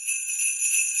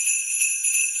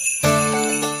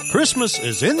Christmas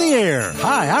is in the air.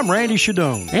 Hi, I'm Randy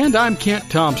Shadoan. And I'm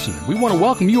Kent Thompson. We want to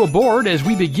welcome you aboard as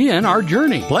we begin our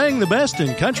journey. Playing the best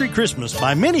in country Christmas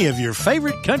by many of your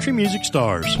favorite country music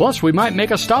stars. Plus, we might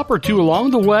make a stop or two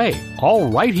along the way. All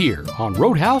right here on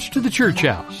Roadhouse to the Church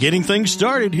House. Getting things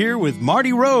started here with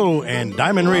Marty Rowe and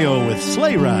Diamond Rio with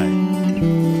Sleigh Ride.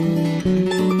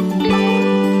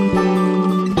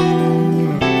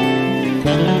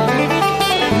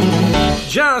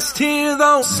 Just hear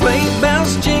those sleigh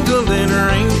bells jingling,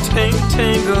 ring,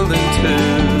 tangling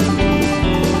too.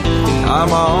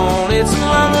 Come on, it's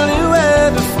lovely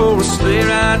weather for a sleigh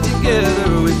ride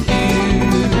together with you.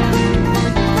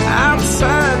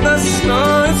 Outside the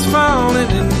snow is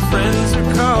falling and friends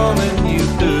are calling you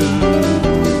through.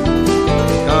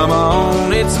 Come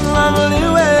on, it's lovely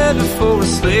weather for a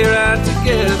sleigh ride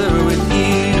together with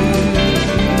you.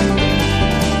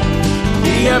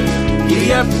 Giddy up,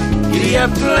 giddy up. Giddy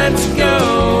up, let's go,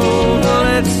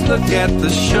 let's look at the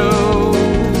show.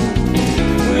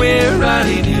 We're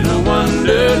riding in a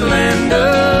wonderland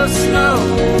of snow.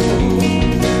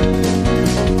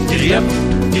 Giddy up,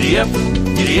 giddy up,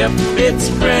 giddy up, it's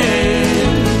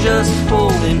grand, just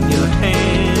holding your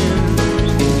hand.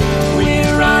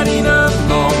 We're riding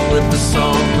along with the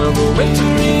song of a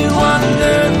wintry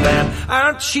wonderland.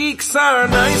 Our cheeks are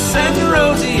nice and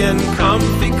rosy and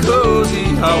comfy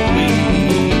cozy, how we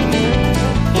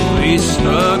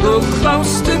snuggle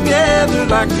close together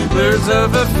like the birds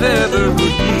of a feather would be.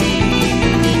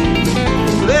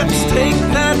 Let's take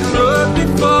that road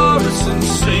before us and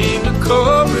sing a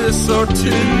chorus or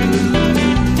two.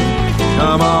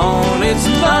 Come on, it's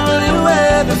lovely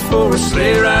weather for a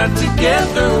sleigh ride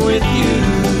together with you.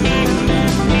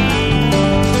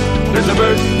 There's a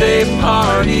birthday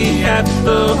party at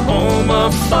the home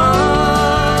of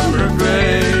Farmer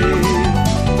Gray.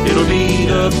 It'll be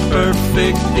the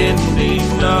perfect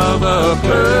ending of a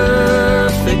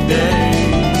perfect day.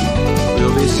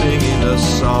 We'll be singing the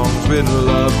songs we'd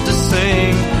love to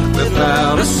sing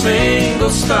without a single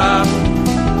stop.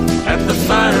 At the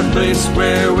fireplace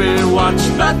where we'll watch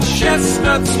the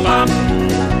chestnuts pop.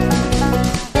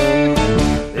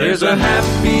 There's a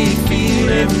happy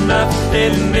feeling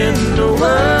nothing in the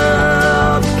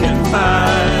world can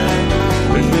buy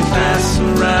when we pass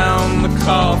around the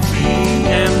coffee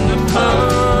and the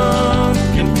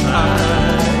pumpkin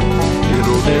pie.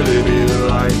 It'll really be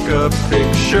like a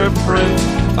picture print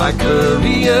by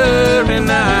Currier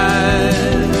and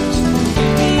Ives.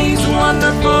 These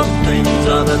wonderful things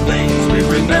are the things we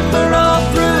remember all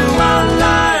through our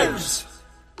lives.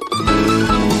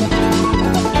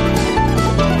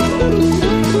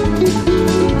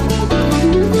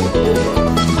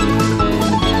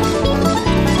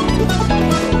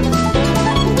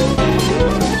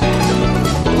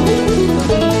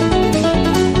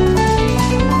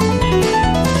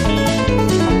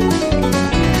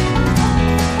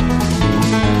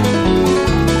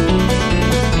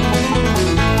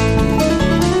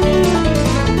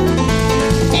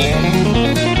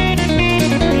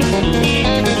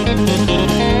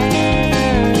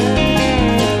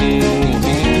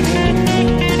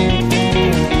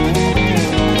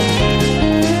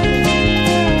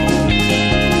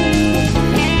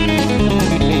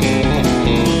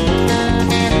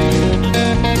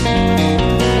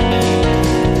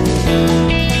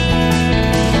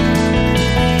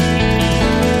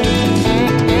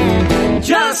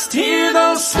 Just hear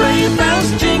those sleigh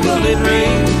bells jingling,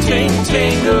 ring,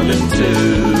 tangling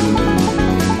too.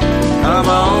 Come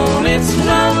on, it's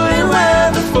lovely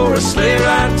weather for a sleigh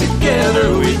ride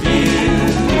together with you.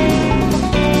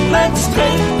 Let's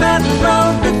take that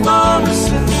road before us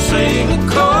and sing a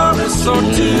chorus or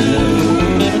two.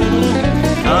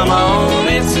 Come on,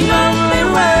 it's lovely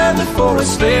weather for a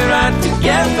sleigh ride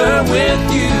together with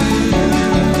you.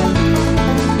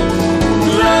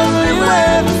 Lovely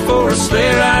weather for a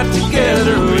sleigh ride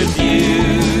together with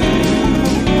you.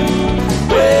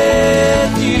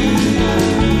 With you.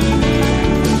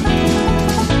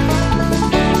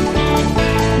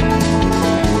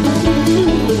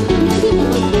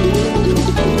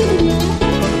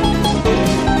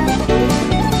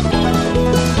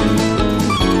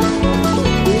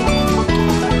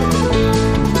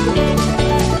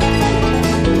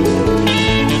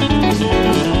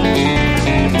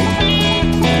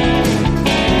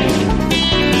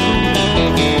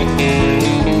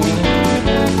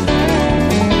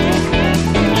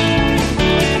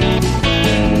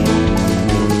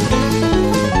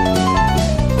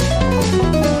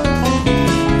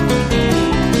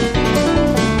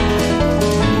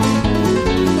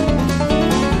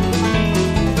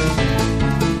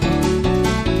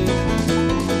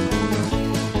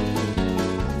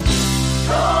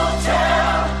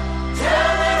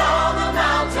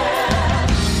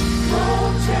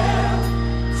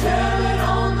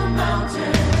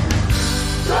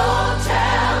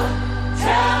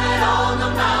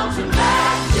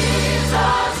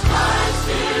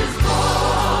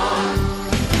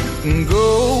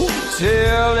 Go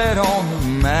tell it on the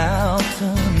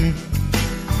mountain,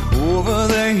 over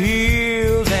the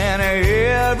hills and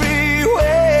everywhere.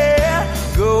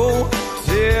 Go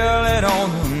tell it on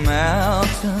the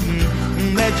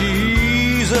mountain that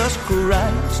Jesus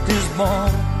Christ is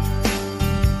born.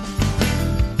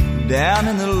 Down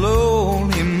in the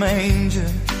lowly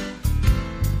manger,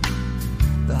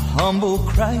 the humble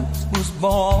Christ was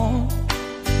born.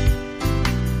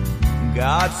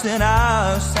 God sent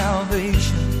our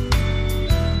salvation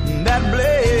that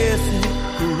blessed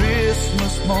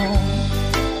Christmas morn.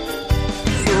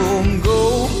 So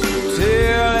go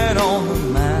tell it on the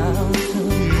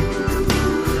mountain,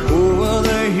 over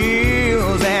the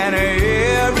hills and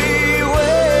everywhere.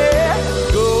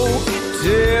 Go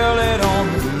tell it on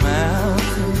the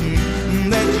mountain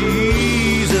that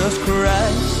Jesus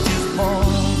Christ is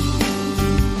born.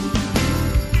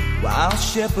 While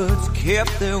shepherds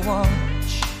kept their watch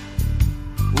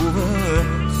over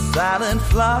silent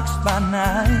flocks by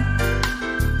night,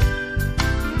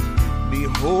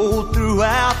 behold,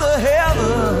 throughout the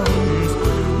heavens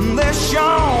there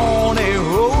shone a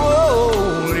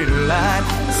holy light.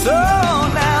 So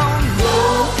now go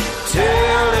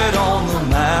tell it on the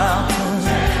mountain,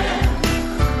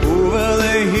 over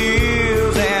the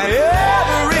hills and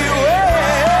everywhere.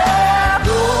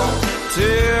 Go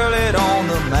tell it on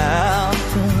the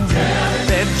mountain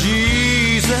that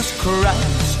Jesus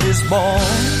Christ is born.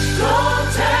 Go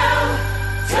tell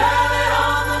it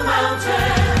on the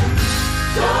mountain.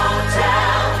 Go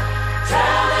tell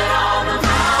it on the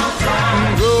mountain.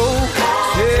 Go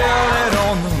tell it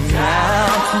on the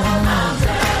mountain,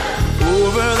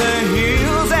 over the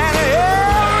hills and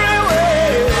everywhere.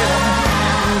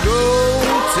 Go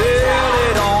tell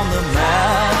it on the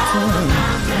mountain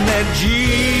that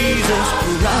Jesus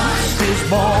Christ is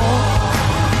born.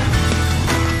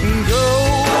 Go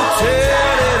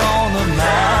tell it on the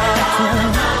mountain,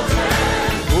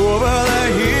 over the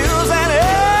hills and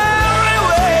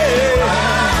everywhere.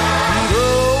 Go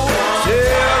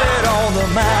tell it on the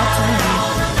mountain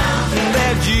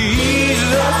that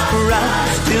Jesus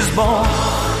Christ is born.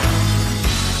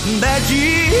 That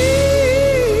Jesus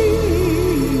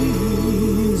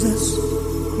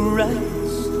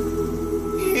Christ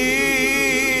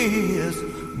is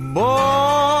born.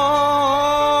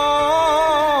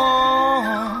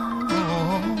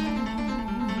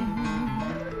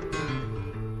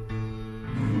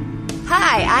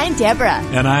 Hi, I'm Deborah,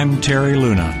 And I'm Terry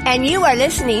Luna and you are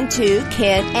listening to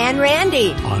Kent and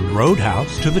Randy. on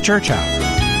Roadhouse to the Church House.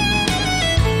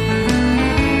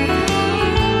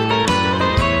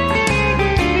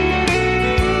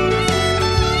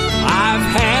 I've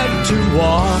had to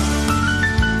walk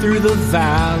through the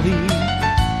valley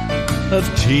of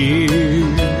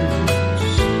tears.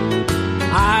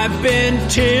 I've been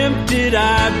tempted,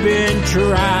 I've been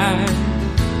tried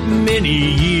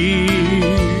many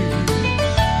years.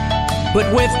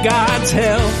 But with God's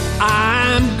help,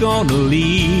 I'm gonna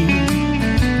leave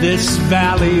this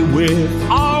valley with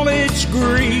all its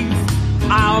grief.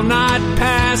 I'll not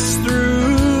pass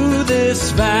through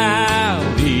this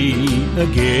valley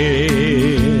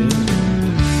again.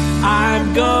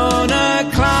 I'm gonna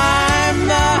climb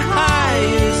the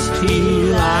highest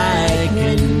hill I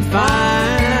can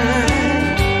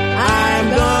find. I'm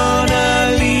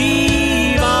gonna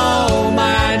leave all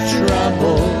my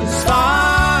troubles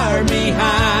far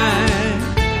behind.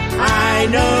 I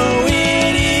know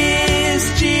it is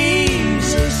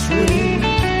Jesus' will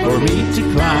for me to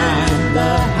climb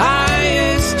the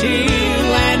highest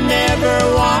hill and never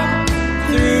walk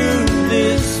through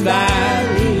this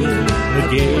valley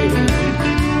again.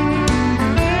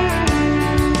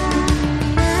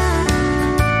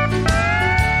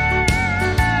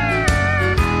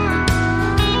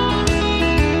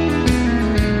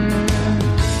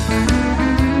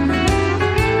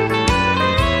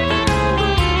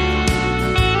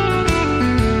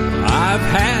 I've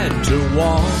had to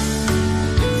walk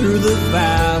through the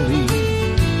valley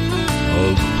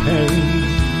of pain.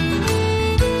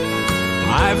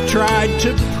 I've tried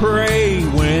to pray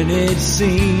when it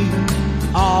seemed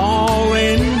all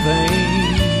in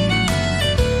vain.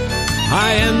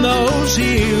 High in those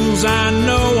hills I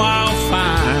know I'll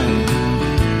find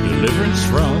deliverance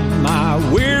from my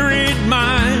wearied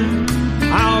mind.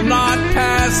 I'll not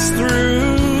pass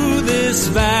through this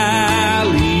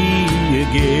valley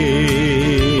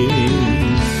again,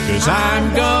 'cause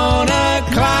I'm gonna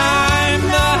climb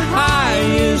the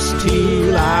highest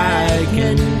hill I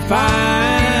can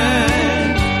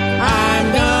find. I'm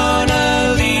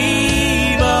gonna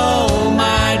leave all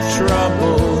my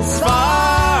troubles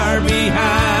far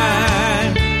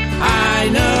behind. I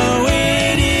know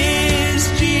it is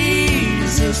Jesus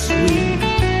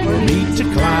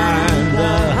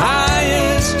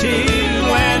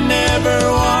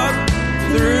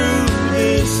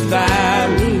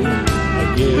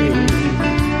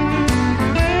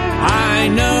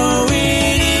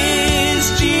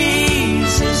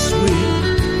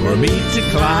me to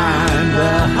climb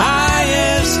the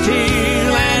highest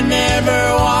hill and never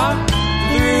walk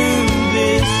through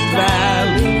this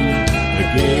valley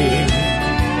again.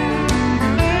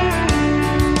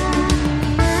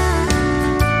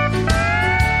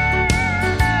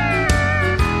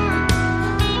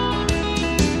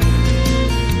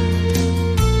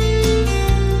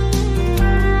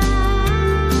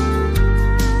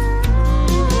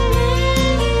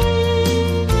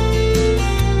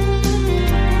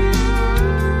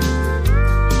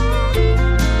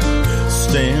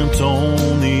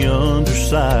 On the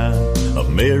underside,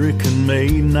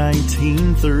 American-made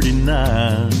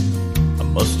 1939. I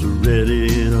must have read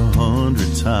it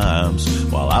 100 times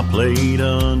while I played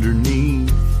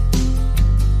underneath.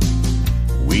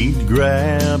 We'd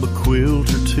grab a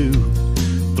quilt or two,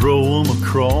 throw them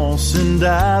across and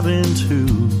dive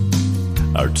into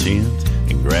our tent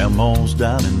in Grandma's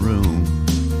dining room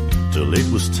till it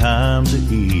was time to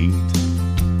eat.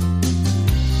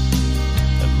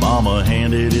 Mama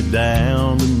handed it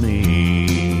down to me,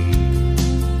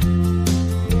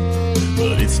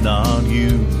 but it's not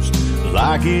used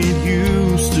like it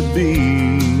used to be.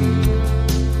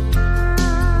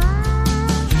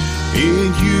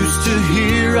 It used to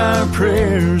hear our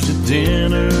prayers at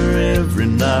dinner every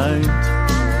night,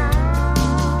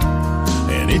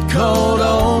 and it caught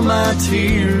all my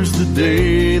tears the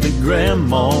day that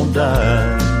Grandma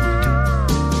died.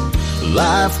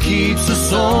 Life keeps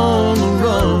us on the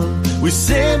run. We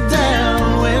sit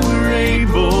down when we're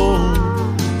able,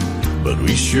 but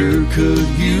we sure could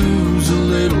use a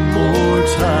little more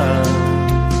time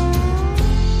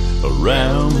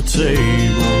around the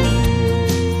table.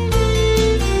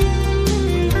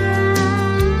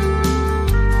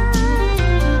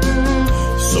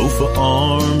 Sofa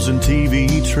arms and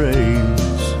TV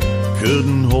trays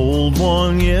couldn't hold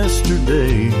one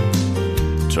yesterday.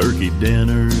 Turkey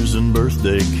dinners and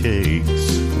birthday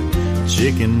cakes,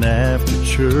 chicken after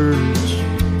church,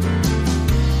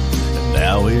 and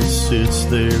now it sits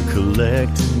there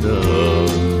collecting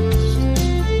dust.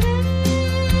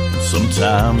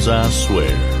 Sometimes I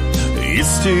swear it's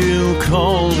still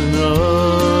calling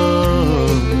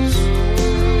us.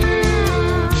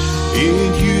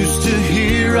 It used to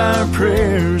hear our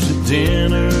prayers at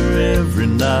dinner every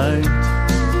night,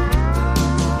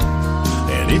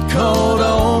 it caught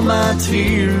all my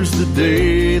tears the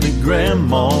day that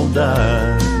Grandma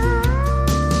died.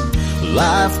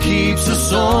 Life keeps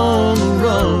us on the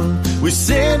run. We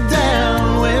sit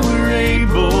down when we're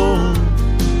able,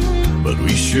 but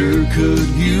we sure could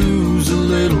use a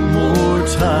little more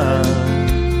time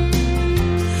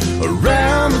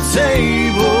around the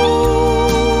table.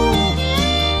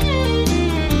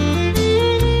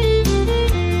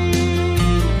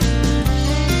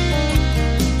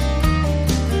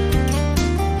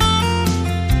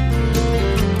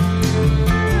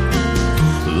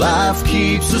 Life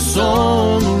keeps us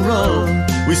on the run.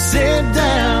 We sit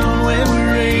down when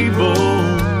we're able,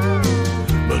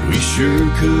 but we sure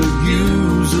could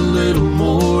use a little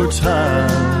more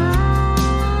time.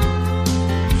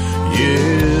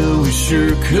 Yeah, we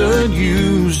sure could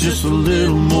use just a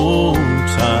little more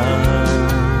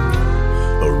time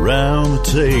around the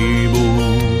table.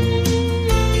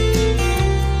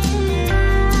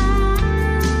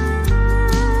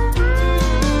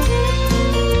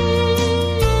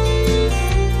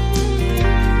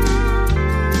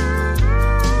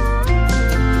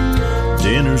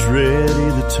 Dinner's ready,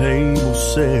 the table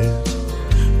set.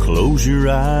 Close your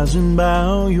eyes and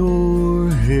bow your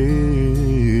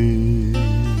head.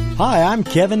 Hi, I'm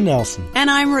Kevin Nelson.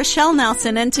 And I'm Rochelle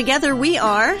Nelson, and together we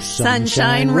are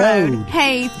Sunshine Road.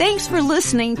 Hey, thanks for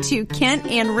listening to Kent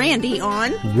and Randy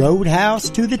on Roadhouse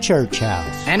to the Church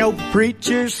House. An old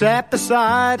preacher sat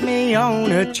beside me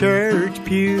on a church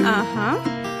pew.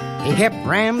 He kept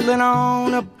rambling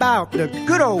on about the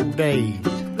good old days.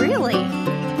 Really?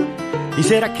 He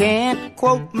said, I can't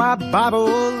quote my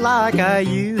Bible like I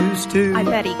used to. I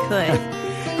bet he could.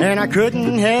 And I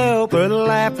couldn't help but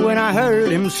laugh when I heard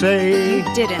him say, You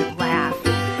didn't laugh.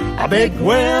 A big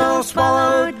whale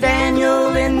swallowed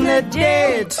Daniel in the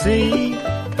Dead Sea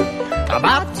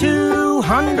about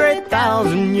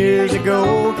 200,000 years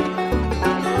ago.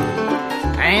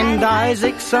 And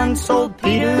Isaac's son sold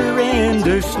Peter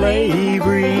into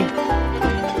slavery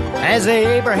as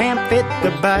Abraham fit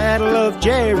the battle of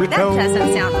Jericho. That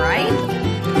doesn't sound right.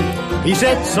 He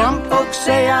said, some folks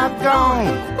say I've gone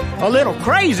a little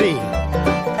crazy,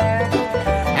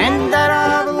 and that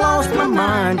I've lost my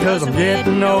mind 'cause I'm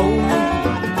getting old.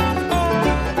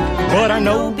 But I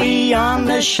know beyond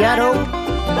the shadow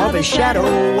of a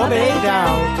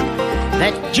doubt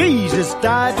that Jesus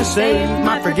died to save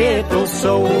my forgetful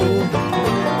soul.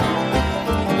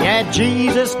 Yeah,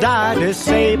 Jesus died to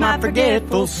save my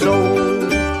forgetful soul.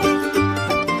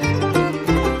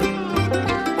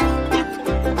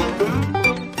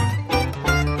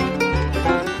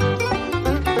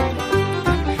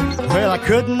 Well, I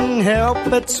couldn't help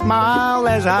but smile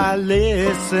as I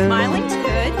listened. Smiling's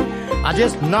good. I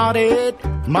just nodded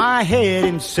my head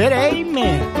and said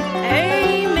amen.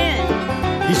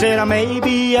 Amen. He said I may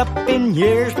be up in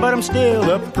years, but I'm still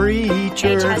a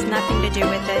preacher. Age has nothing to do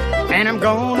with it. And I'm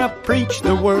gonna preach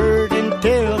the word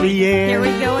until the end. Here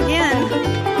we go again.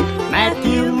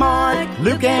 Matthew, Mark,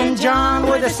 Luke, and John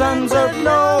were the sons of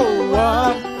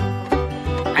Noah.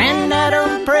 And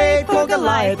Adam prayed for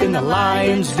Goliath in the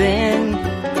lion's den.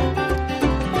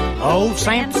 Old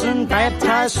Samson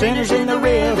baptized sinners in the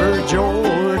river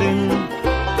Jordan.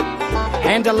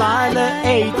 And Delilah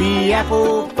ate the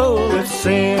apple full of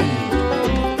sin.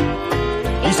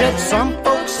 He said, some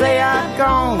folks say I've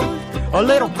gone a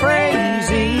little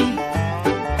crazy,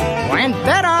 and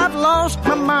that I've lost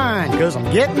my mind 'cause I'm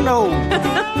getting old.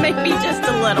 Maybe just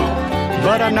a little.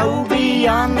 But I know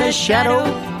beyond the shadow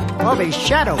of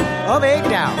a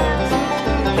doubt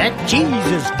that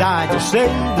Jesus died to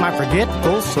save my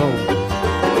forgetful soul.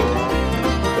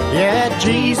 Yeah,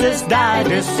 Jesus died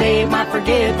to save my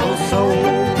forgetful soul.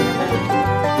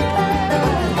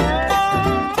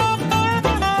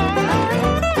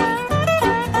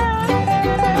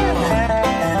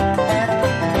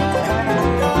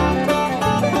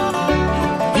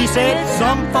 He said,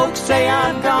 some folks say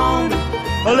I've gone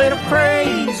a little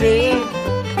crazy,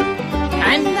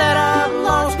 and that I've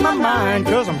lost my mind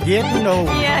 'cause I'm getting old.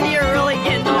 Yeah, you're really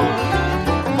getting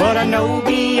old. But I know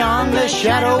beyond the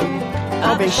shadow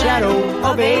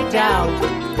of a doubt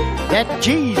that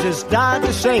Jesus died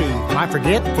to save my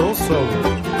forgetful soul.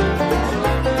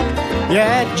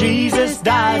 Yeah, Jesus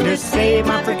died to save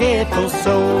my forgetful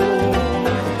soul.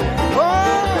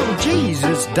 Oh,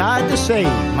 Jesus died to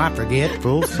save my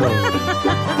forgetful soul.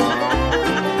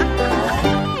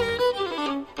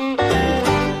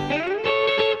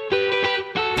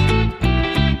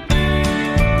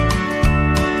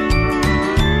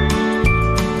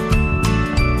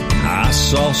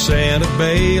 Saw Santa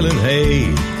baling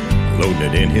hay, loading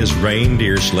it in his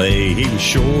reindeer sleigh. He was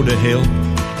sure to help,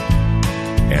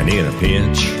 and in a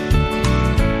pinch,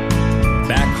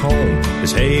 back home,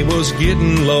 his hay was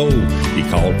getting low. He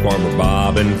called Farmer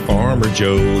Bob and Farmer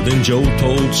Joe. Then Joe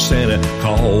told Santa,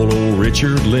 call old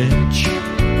Richard Lynch.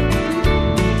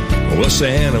 Well,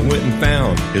 Santa went and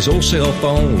found his old cell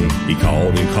phone. He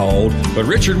called and called, but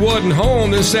Richard wasn't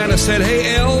home. Then Santa said,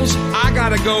 hey, elves, I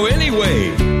gotta go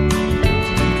anyway.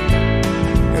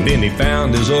 And then he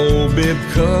found his old bib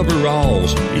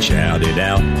coveralls. He shouted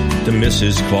out to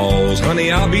Mrs. Claus, honey,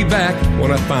 I'll be back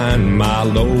when I find my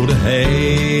load of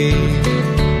hay.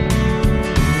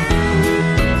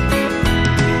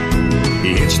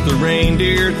 He hitched the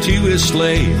reindeer to his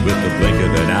sleigh. With the blink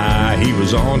of an eye, he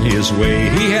was on his way.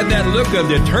 He had that look of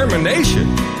determination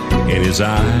in his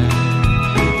eye.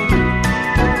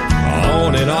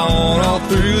 On and on, all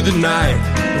through the night,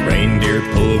 the reindeer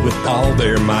pulled with all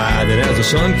their might. And as the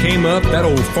sun came up, that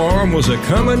old farm was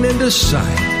a-coming into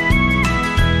sight.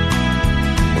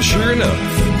 Well, sure enough,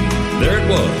 there it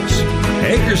was,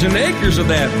 acres and acres of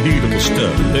that beautiful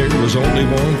stuff. There was only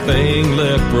one thing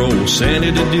left for old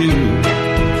Santa to do.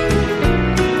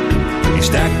 He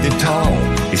stacked it tall,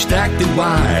 he stacked it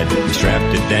wide, he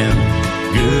strapped it down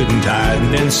good and tight.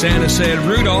 And then Santa said,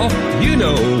 Rudolph, you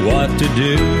know what to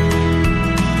do.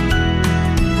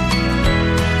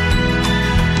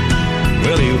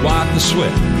 Well, he wiped the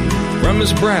sweat from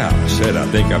his brow, said, I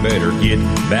think I better get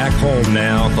back home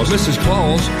now, 'cause Mrs.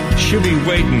 Claus, she'll be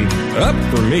waiting up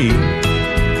for me.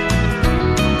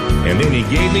 And then he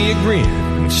gave me a grin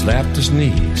and slapped his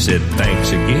knee, said, thanks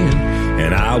again,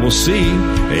 and I will see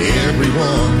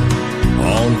everyone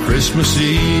on Christmas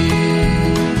Eve.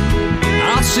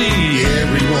 I'll see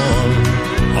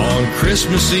everyone on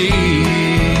Christmas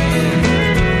Eve.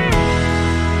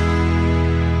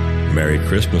 Merry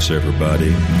Christmas,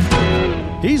 everybody.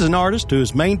 He's an artist who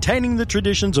is maintaining the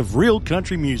traditions of real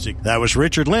country music. That was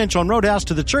Richard Lynch on Roadhouse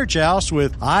to the Church House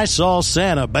with I Saw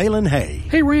Santa Baling Hay.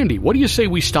 Hey, Randy, what do you say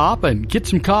we stop and get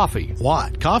some coffee?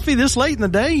 What, coffee this late in the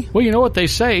day? Well, you know what they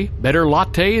say, better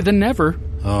latte than never.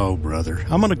 Oh, brother,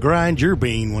 I'm going to grind your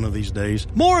bean one of these days.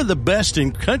 More of the best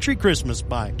in country Christmas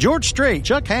by George Strait,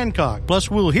 Chuck Hancock. Plus,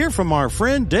 we'll hear from our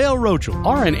friend Dale Rochel.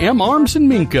 R&M Arms in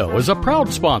Minco is a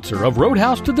proud sponsor of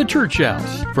Roadhouse to the Church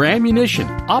House. For ammunition,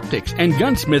 optics, and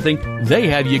gunsmithing, they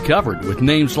have you covered with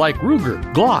names like Ruger,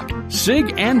 Glock,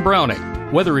 Sig, and Browning.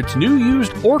 Whether it's new,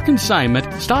 used, or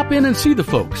consignment, stop in and see the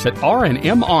folks at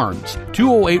R&M Arms,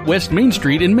 208 West Main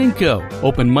Street in Minco.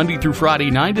 Open Monday through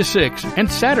Friday 9 to 6 and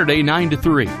Saturday 9 to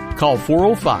 3. Call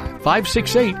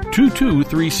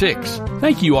 405-568-2236.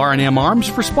 Thank you, R&M Arms,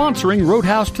 for sponsoring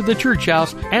Roadhouse to the Church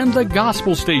House and the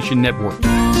Gospel Station Network.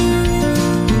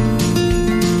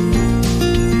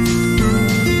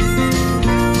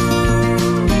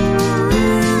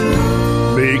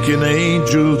 Making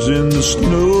angels in the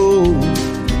snow,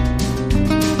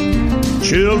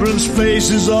 children's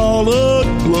faces all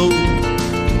aglow,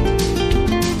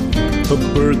 a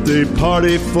birthday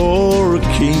party for a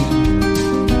king.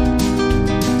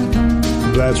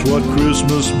 That's what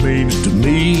Christmas means to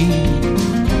me.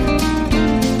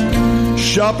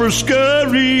 Shoppers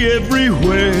scurry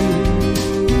everywhere,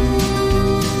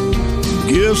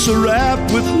 gifts are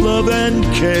wrapped with love and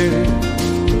care,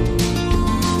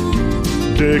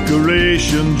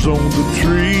 decorations on the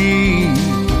tree.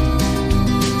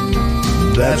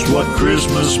 That's what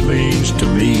Christmas means to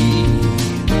me.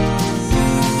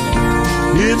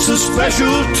 It's a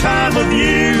special time of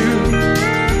year,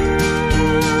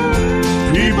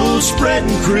 people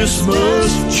spreading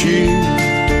Christmas cheer.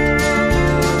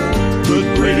 The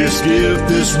greatest gift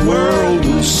this world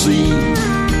will see.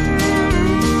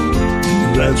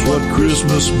 That's what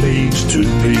Christmas means to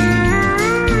me.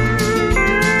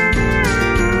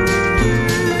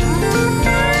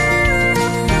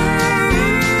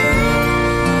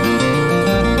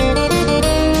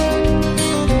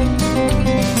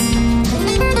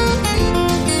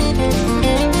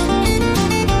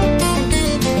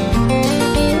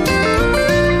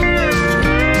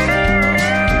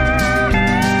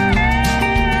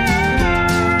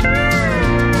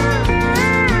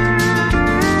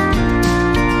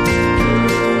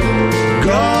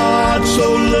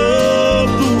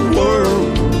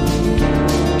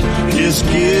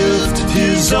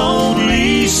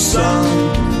 Only Son,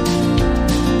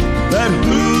 that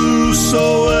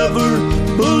whosoever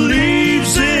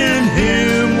believes in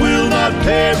him will not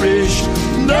perish,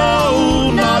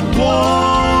 no, not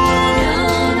one.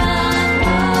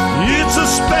 It's a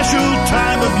special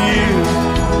time of year,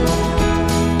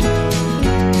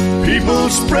 people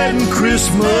spreading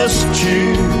Christmas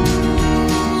cheer.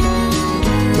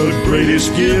 The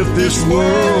greatest gift this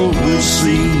world will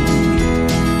see.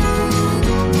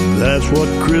 That's what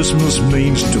Christmas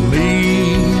means to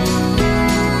me.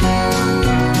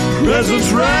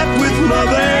 Presents wrapped with love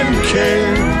and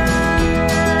care,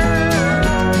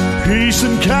 peace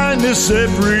and kindness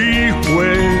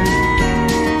everywhere,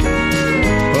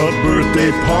 a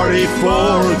birthday party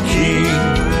for a king.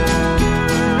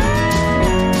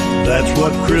 That's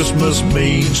what Christmas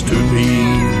means to me.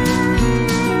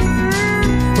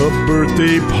 A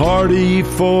birthday party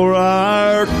for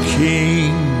our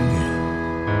King.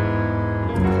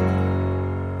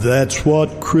 That's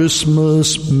what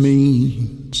Christmas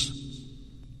means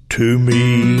to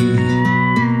me.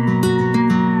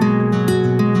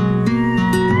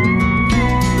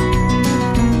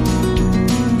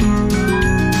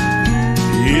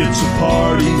 It's a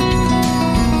party,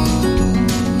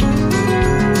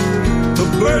 a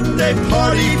birthday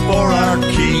party for our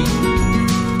King.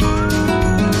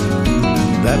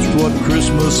 That's what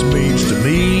Christmas means to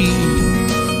me.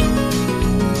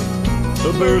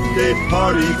 A birthday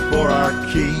party for our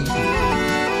King.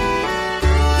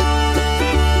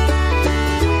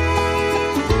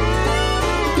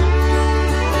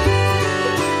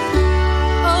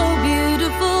 Oh,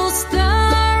 beautiful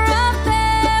star of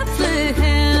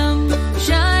Bethlehem,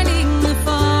 shining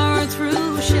afar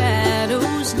through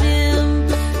shadows dim,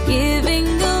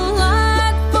 giving a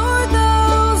light for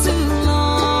those who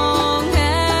long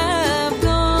have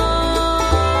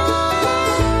gone,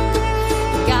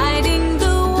 guiding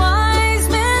the wise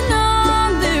men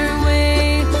on their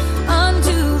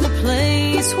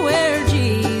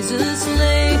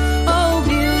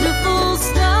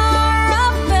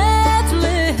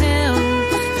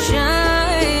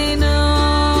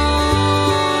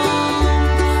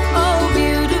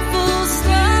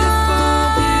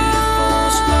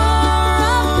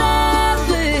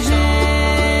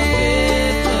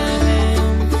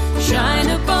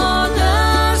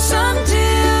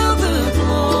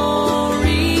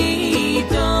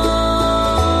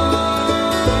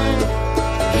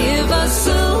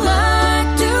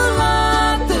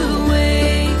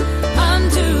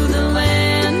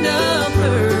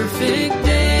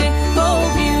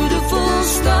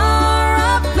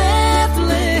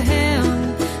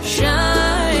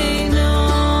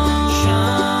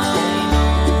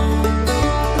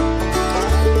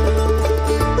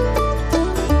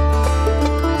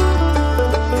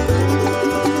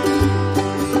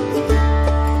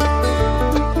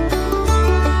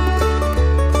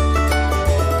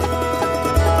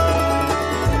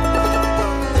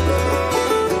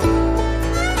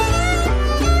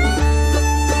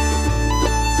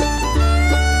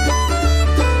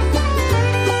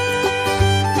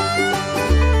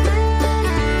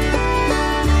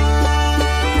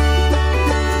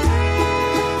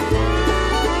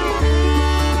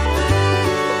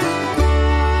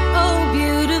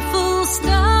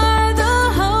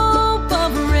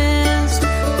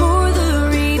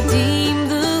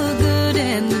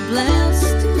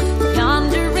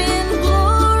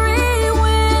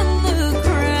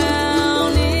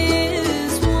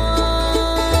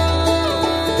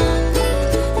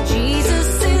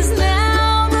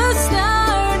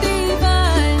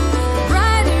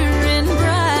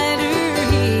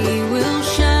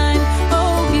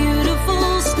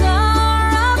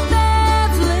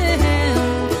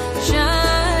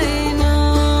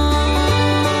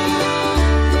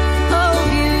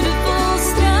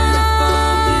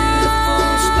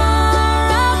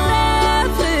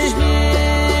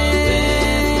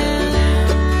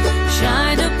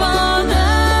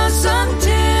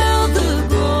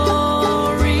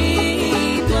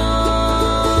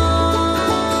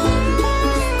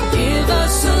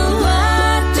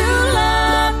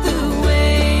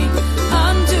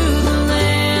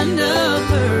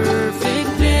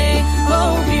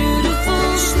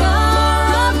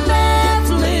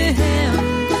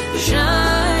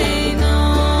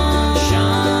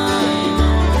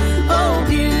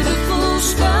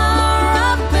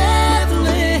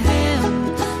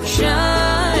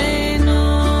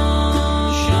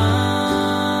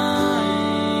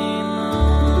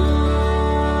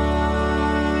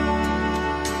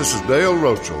Dale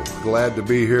Rochel. Glad to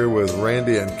be here with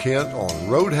Randy and Kent on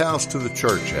Roadhouse to the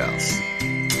Church House.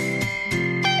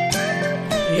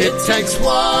 It takes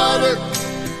water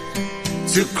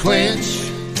to quench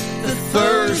the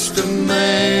thirst of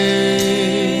man.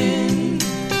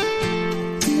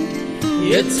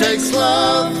 It takes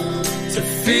love to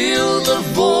fill the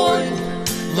void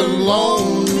the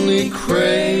lonely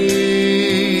crave.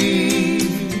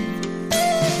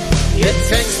 It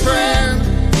takes prayer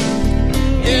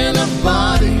in a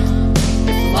body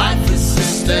life is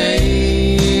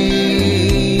sustained,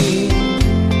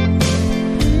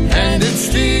 and it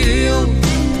still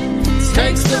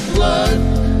takes the blood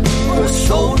for a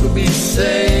soul to be saved.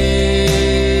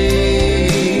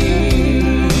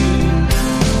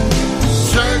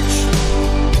 Search,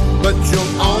 but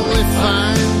you'll only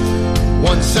find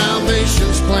one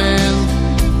salvation's plan.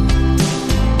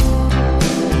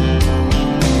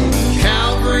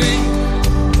 Calvary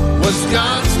was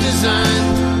God's design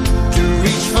to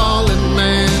reach fallen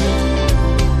man.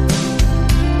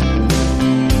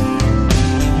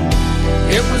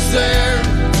 It was there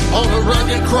on a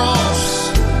rugged cross,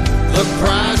 the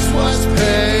price was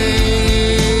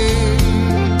paid,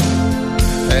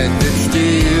 and it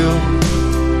still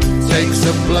takes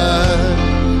the blood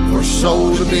for a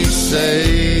soul to be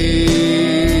saved.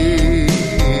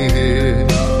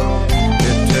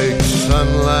 It takes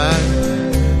sunlight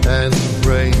and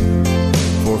rain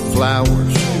for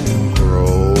flowers to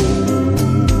grow.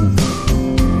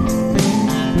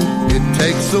 It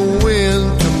takes the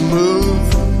wind to move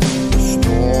the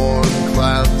storm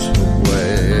clouds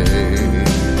away.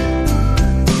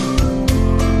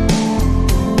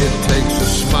 It takes a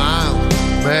smile to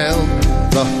melt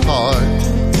the heart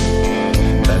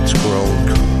that's grown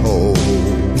cold,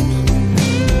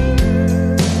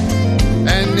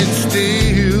 and it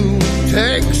still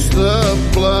takes the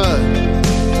blood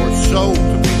for a soul to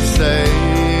be saved.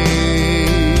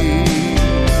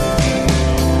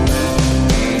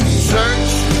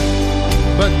 Search,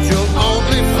 but you'll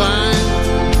only find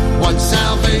one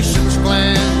salvation's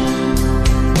plan.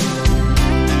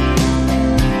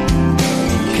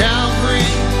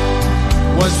 Calvary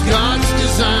was God's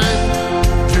design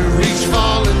to reach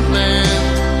fallen man.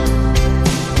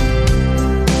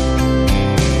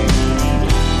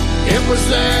 It was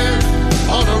there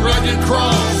on a rugged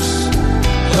cross,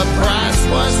 the price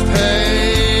was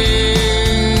paid,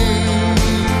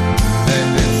 and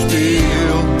it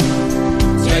still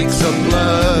takes the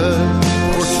blood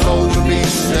for a soul to be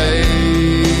saved,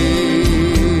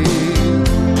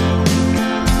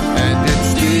 and it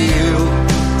still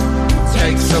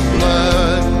takes the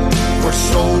blood for a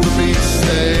soul to be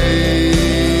saved.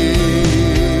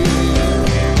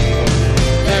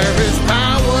 There is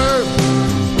power,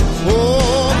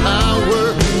 oh power,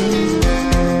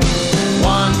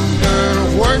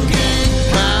 wonder-working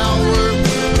power,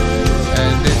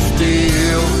 and it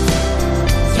still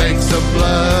takes the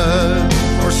blood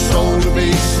for a soul to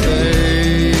be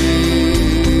saved,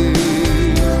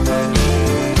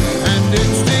 and it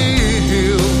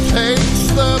still takes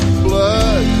the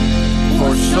blood for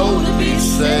a soul to be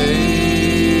saved.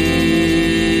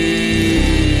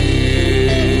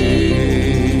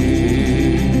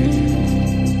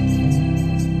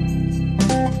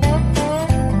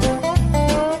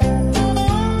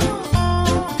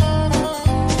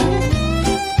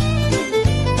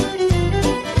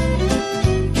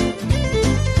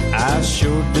 I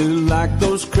sure do like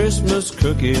those Christmas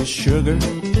cookies, sugar.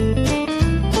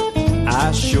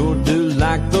 I sure do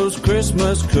like those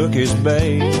Christmas cookies,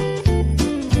 babe.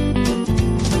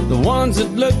 The ones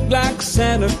that look like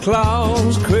Santa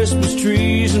Claus, Christmas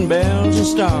trees and bells and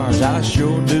stars. I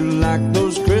sure do like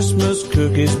those Christmas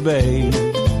cookies, babe.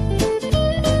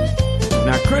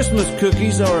 Now Christmas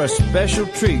cookies are a special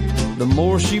treat. The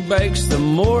more she bakes, the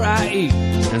more I eat.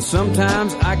 And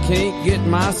sometimes I can't get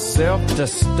myself to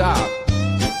stop.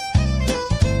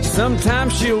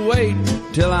 Sometimes she'll wait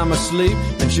till I'm asleep,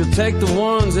 and she'll take the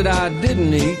ones that I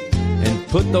didn't eat and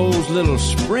put those little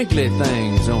sprinkly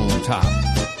things on top.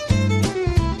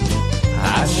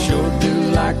 I sure do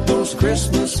like those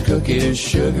Christmas cookies,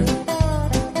 sugar.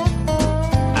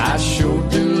 I sure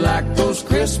do like those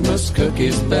Christmas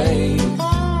cookies, babe.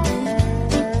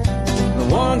 The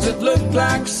ones that look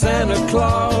like Santa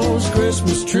Claus,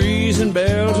 Christmas trees and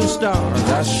bells and stars.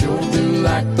 I sure do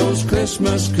like those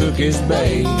Christmas cookies,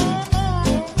 babe.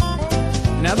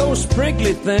 Now those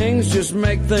sprinkly things just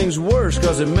make things worse,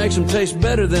 'cause it makes them taste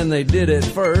better than they did at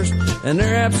first, and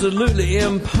they're absolutely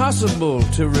impossible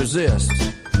to resist.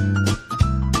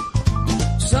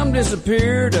 Some Some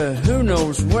disappear to who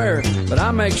knows where, but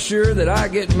I make sure that I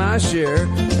get my share,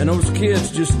 and those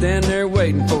kids just stand there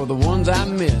waiting for the ones I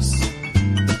miss.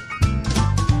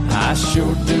 I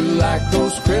sure do like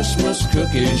those Christmas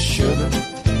cookies, sugar.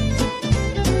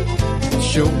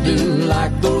 Sure do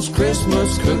like those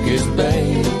Christmas cookies,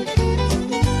 babe.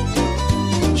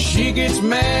 She gets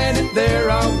mad that they're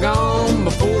all gone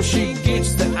before she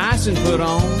gets the icing put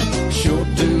on. Sure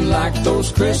do like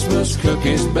those Christmas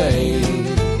cookies,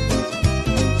 babe.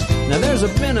 Now there's a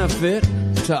benefit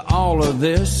to all of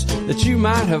this that you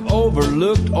might have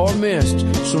overlooked or missed.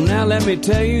 So now let me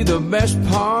tell you the best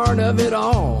part of it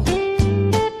all.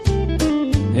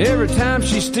 Every time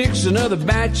she sticks another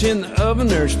batch in the oven,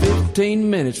 there's 15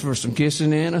 minutes for some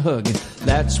kissing and a hugging.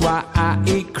 That's why I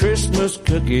eat Christmas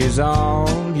cookies all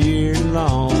year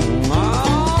long.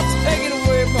 Oh, take it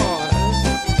away, boys.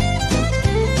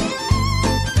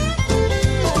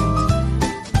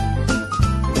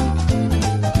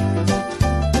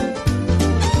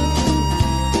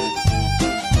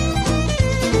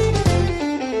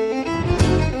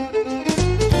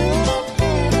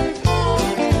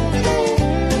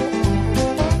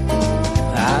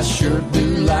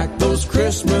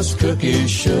 Christmas cookies,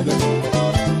 sugar.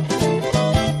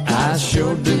 I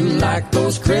sure do like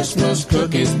those Christmas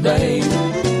cookies, babe.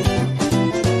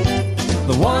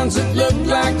 The ones that look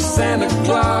like Santa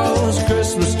Claus,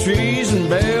 Christmas trees and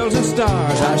bells and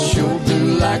stars. I sure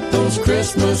do like those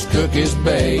Christmas cookies,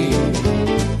 babe.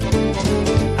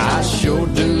 I sure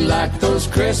do like those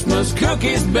Christmas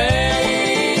cookies,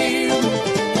 babe.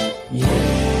 Yeah.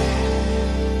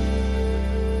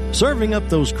 Serving up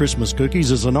those Christmas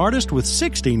cookies is an artist with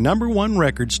 60 #1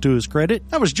 records to his credit.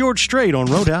 That was George Strait on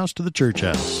Roadhouse to the Church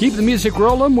House. Keep the music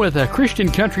rolling with a Christian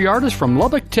country artist from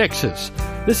Lubbock, Texas.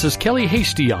 This is Kelly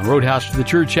Hasty on Roadhouse to the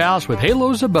Church House with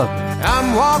Halos Above Me.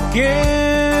 I'm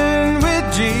walking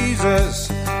with Jesus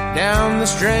down the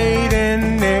straight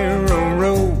and narrow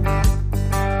road.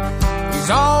 He's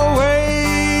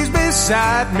always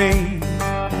beside me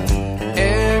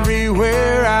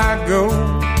everywhere I go.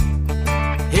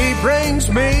 He brings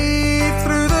me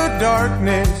through the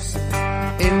darkness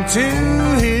into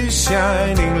his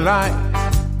shining light.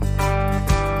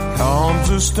 Calms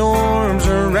the storms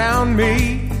around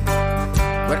me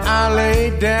when I lay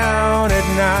down at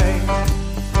night.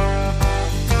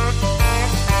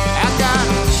 I got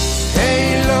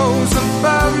halos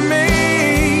above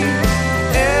me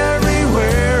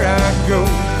everywhere I go.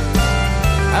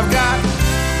 I've got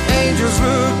angels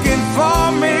looking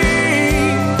for me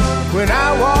when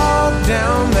I walk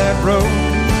down that road.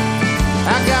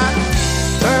 I got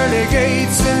pearly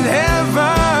gates in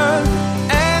heaven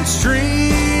and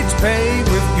streets paved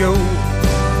with gold.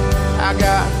 I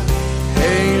got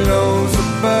halos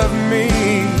above me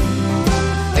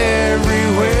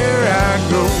everywhere I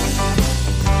go.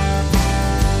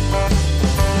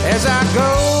 As I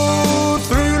go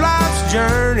through life's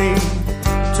journey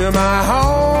to my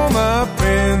home up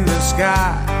in the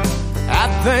sky, I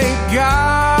thank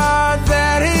God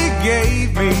that He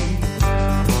gave me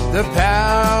the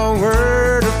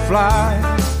power to fly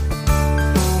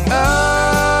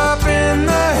up in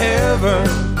the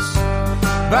heavens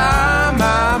by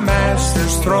my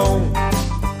Master's throne.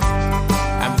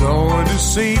 I'm going to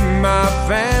see my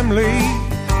family,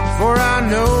 for I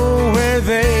know where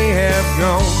they have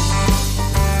gone.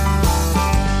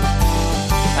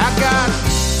 I got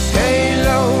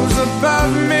halos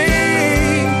above me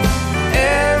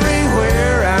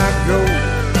everywhere I go.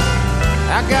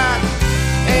 I got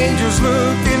angels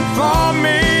looking for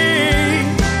me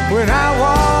when I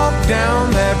walk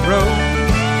down that road.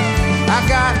 I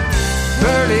got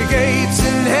pearly gates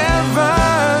in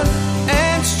heaven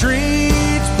and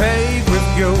streets paved with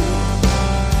gold.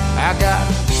 I got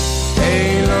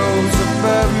halos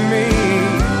above me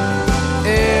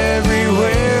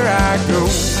everywhere I go.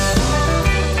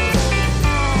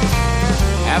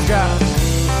 I've got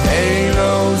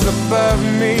halos above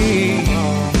me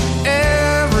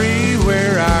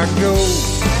everywhere I go.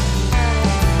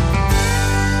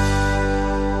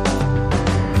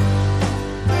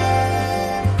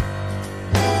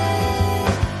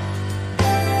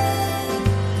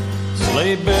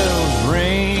 Sleigh bells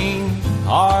ring,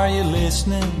 are you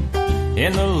listening?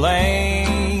 In the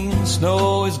lane,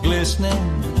 snow is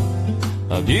glistening.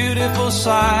 A beautiful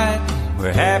sight,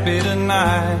 we're happy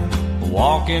tonight,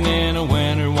 walking in a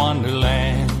winter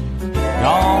wonderland.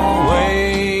 Gone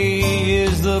away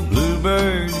is the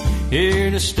bluebird,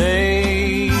 here to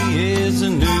stay is a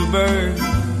new bird.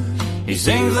 He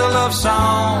sings a love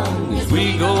song as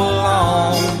we go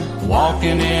along,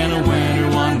 walking in a winter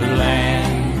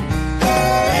wonderland.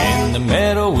 In the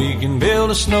meadow we can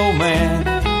build a snowman,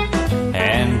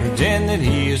 and pretend that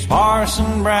he is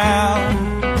Parson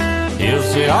Brown. He'll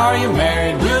say, are you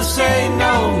married? We'll say,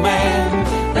 no,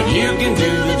 man, but you can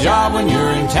do the job when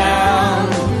you're in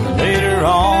town. Later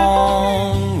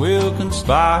on, we'll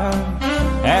conspire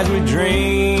as we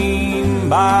dream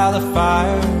by the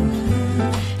fire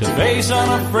to face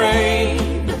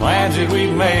unafraid the plans that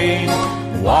we've made,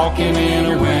 walking in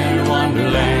a winter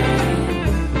wonderland.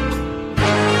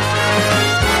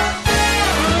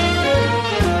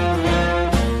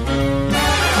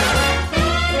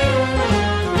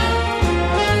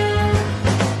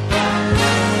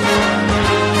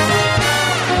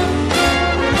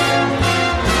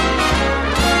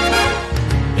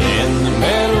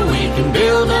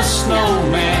 Build a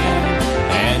snowman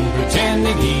and pretend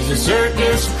that he's a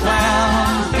circus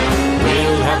clown.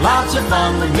 We'll have lots of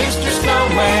fun with Mr.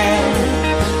 Snowman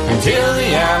until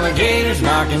the alligators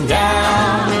knock him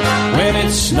down. When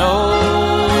it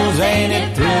snows, ain't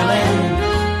it thrilling?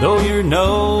 Though your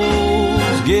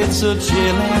nose gets a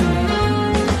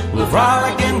chillin', we'll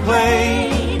frolic and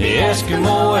play the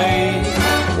Eskimo way,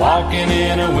 walking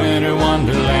in a winter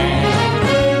wonderland.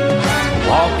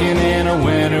 Walking in a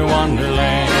winter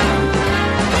wonderland.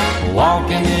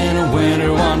 Walking in a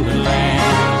winter wonderland.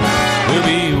 We'll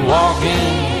be walking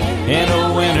in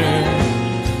a winter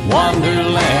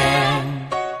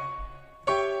wonderland.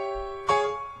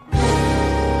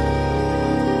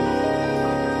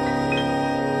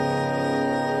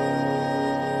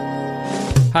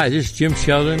 Hi, this is Jim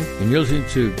Sheldon, and you're listening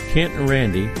to Kent and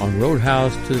Randy on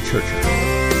Roadhouse to the Church House.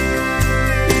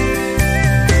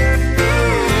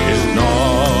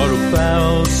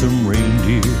 About some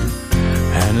reindeer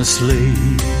and a sleigh.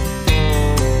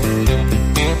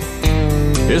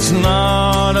 It's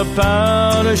not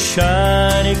about a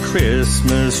shiny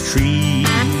Christmas tree.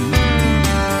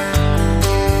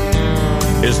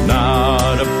 It's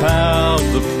not about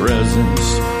the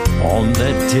presents on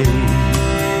that day.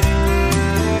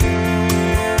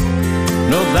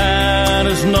 No, that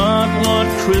is not what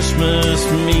Christmas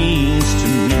means to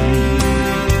me.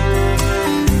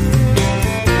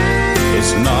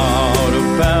 It's not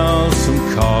about some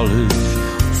college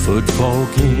football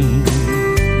game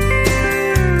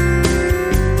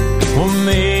or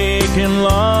making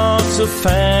lots of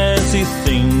fancy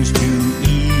things to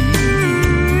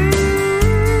eat.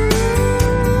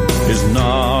 It's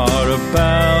not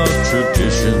about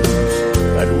traditions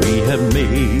that we have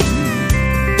made.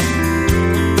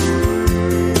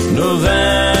 No,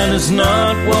 that is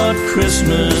not what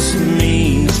Christmas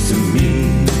means to me.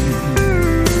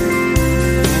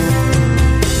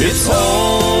 It's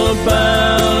all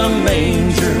about a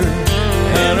manger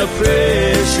and a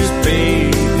precious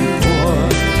baby boy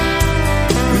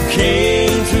who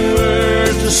came to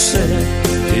earth to set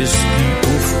his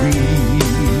people free.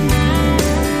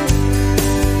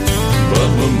 But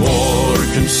we're more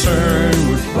concerned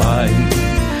with buying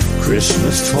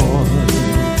Christmas toys,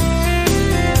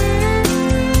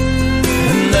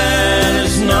 and that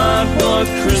is not what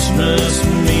Christmas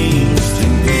means to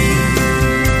me.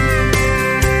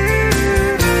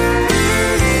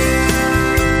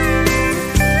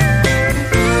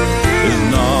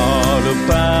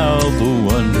 About the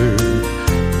wonder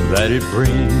that it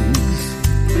brings.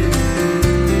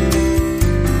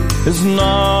 It's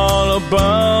not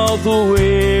about the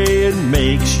way it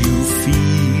makes you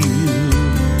feel.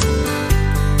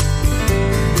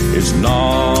 It's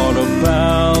not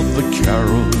about the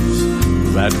carols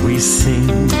that we sing.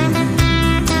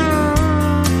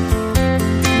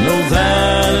 No,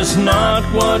 that is not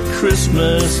what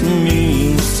Christmas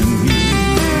means to me.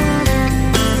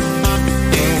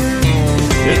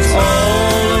 It's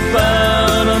all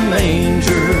about a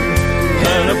manger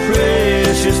and a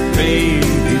precious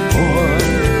baby boy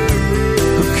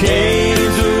who came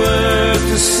to earth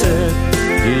to set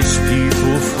his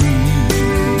people free.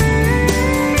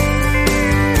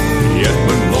 Yet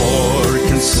we're more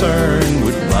concerned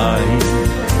with buying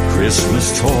Christmas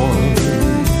toys,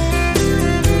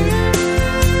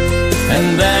 and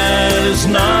that is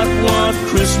not what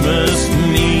Christmas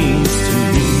means to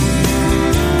me.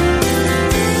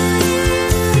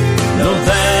 No,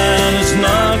 that is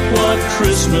not what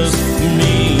Christmas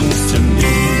means to me.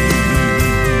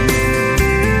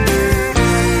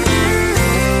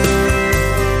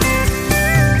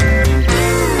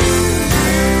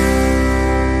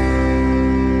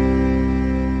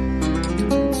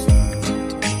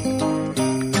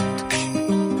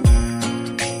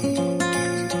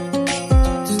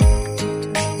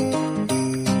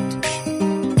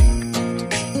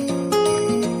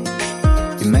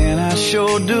 Man, I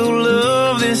sure do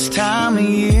love this time of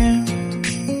year.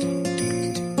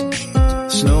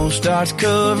 Snow's starts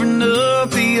covering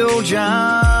up the old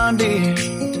John Deere.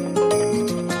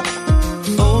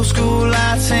 Old school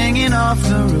lights hanging off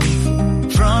the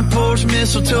roof, front porch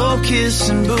mistletoe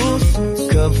kissing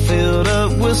booth, cup filled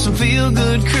up with some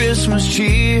feel-good Christmas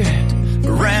cheer.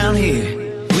 Around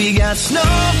here we got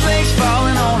snowflakes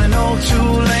falling on an old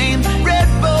two-lane, red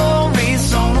bull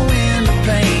wreaths on the window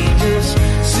pane, just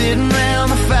sitting around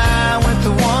the fire with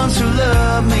the ones who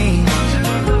love me.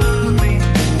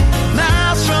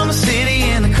 Miles from the city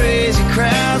and the crazy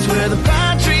crowds where the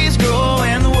pine trees grow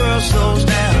and the world slows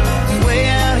down. Way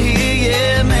out here,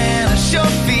 yeah, man, I sure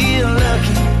feel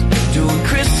lucky doing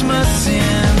Christmas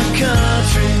in the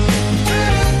country.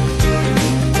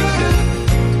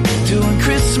 Doing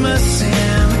Christmas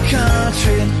in the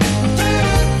country.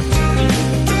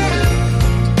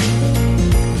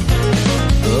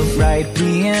 Upright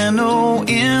piano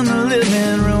in the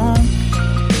living room,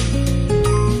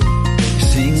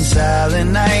 singing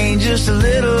Silent Night just a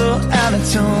little out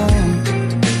of tune.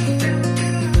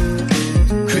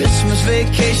 Christmas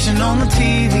Vacation on the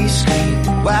TV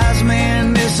screen, wise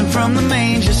man missing from the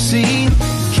manger scene.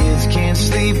 Kids can't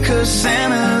sleep 'cause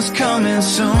Santa's coming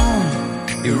soon,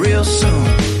 yeah, real soon.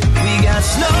 We got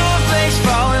snowflakes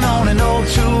falling on an old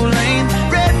two-lane,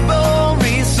 red bull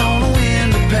wreaths on the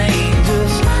window pane,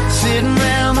 just sitting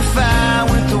around the fire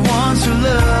with the ones who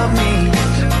love me.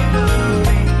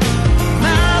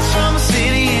 Miles from the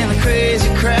city and the crazy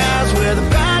crowds where the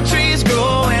pine trees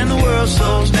grow and the world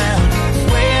slows down.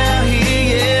 Way out here,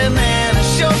 yeah, man, I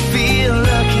sure feel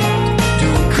lucky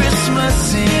doing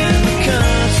Christmas in the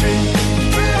country.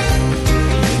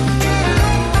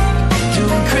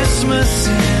 Doing Christmas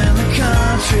in the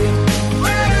country.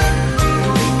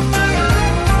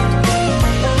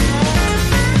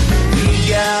 We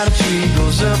got a tree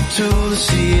goes up to the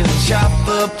ceiling, chop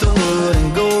up the wood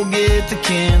and go get the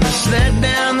kindling. Sled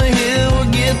down the hill,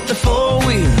 we'll get the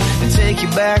four-wheel and take you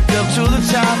back up to the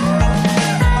top.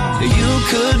 You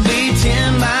could be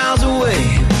 10 miles away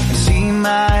and see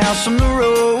my house from the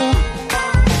road.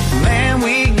 Man,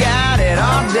 we got it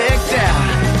all decked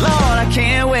out. Lord, I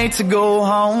can't wait to go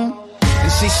home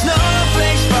and see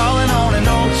snowflakes falling on an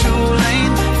old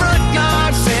two-lane, front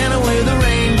yard Santa with a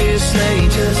reindeer sleigh,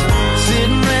 just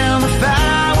sitting around the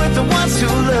fire with the ones who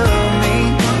love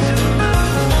me.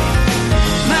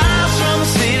 Miles from the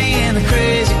city and the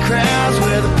crazy crowds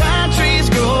where the pine trees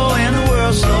grow and the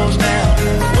world slows down.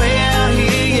 Way out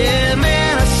here, yeah,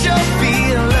 man, I sure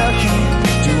feel lucky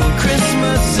doing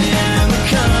Christmas in the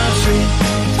country.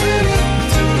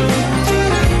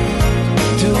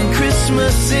 Doing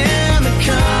Christmas in the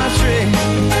country.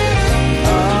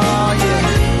 Oh, yeah.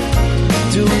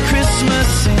 Doing Christmas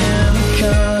in the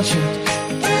country.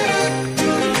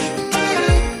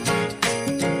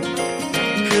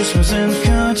 Christmas in the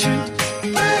country.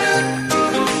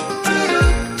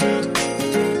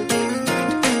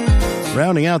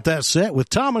 Rounding out that set with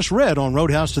Thomas Rhett on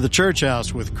Roadhouse to the Church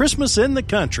House with Christmas in the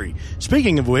Country.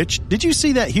 Speaking of which, did you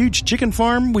see that huge chicken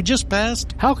farm we just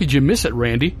passed? How could you miss it,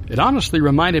 Randy? It honestly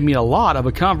reminded me a lot of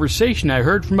a conversation I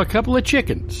heard from a couple of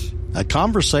chickens. A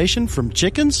conversation from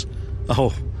chickens?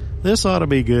 Oh, this ought to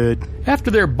be good.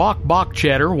 After their bok-bok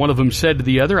chatter, one of them said to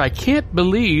the other, "I can't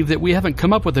believe that we haven't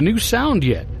come up with a new sound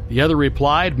yet." The other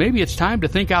replied, "Maybe it's time to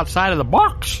think outside of the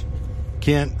box."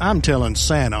 Kent, I'm telling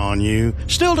Santa on you.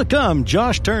 Still to come,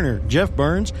 Josh Turner, Jeff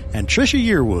Burns, and Trisha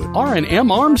Yearwood.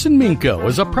 R&M Arms in Minco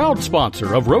is a proud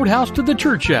sponsor of Roadhouse to the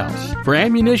Church House. For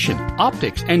ammunition,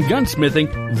 optics, and gunsmithing,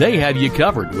 they have you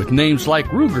covered with names like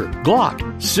Ruger, Glock,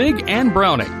 SIG, and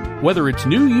Browning. Whether it's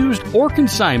new, used, or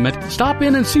consignment, stop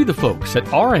in and see the folks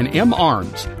at R&M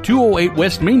Arms, 208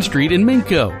 West Main Street in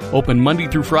Minco. Open Monday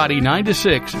through Friday 9 to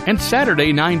 6 and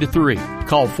Saturday 9 to 3.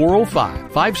 Call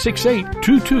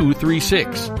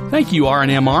 405-568-2236. Thank you,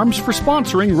 R&M Arms, for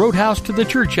sponsoring Roadhouse to the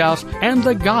Church House and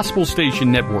the Gospel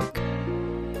Station Network.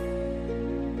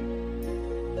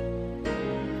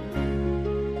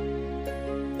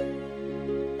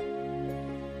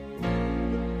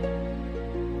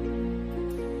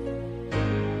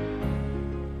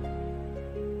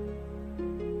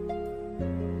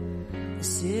 The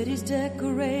city's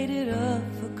decorated up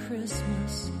for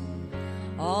Christmas.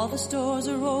 All the stores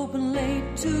are open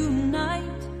late tonight.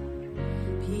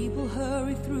 People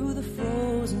hurry through the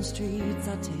frozen streets.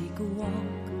 I take a walk.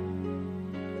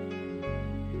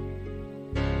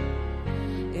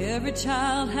 Every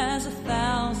child has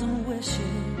 1,000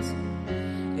 wishes.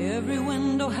 Every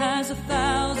window has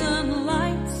 1,000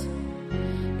 lights.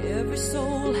 Every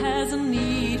soul has a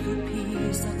need for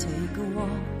peace. I take a walk.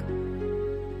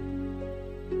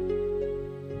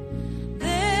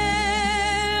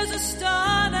 There's a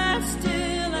star that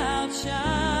still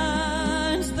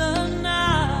outshines the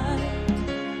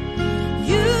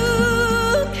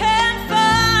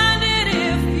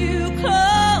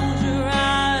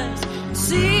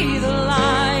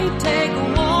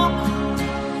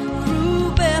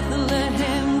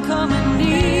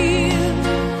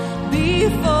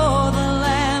before the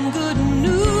Lamb. Good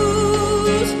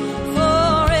news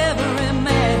for every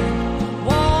man.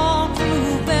 Walk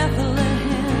through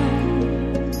Bethlehem.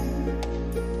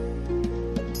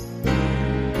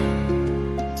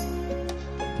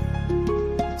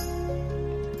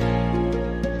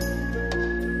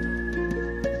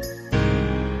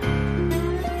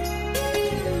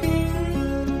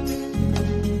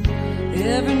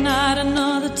 Every night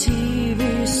another TV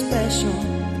special.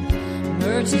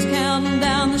 Merchants counting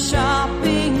down the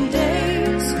shopping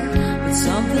days. But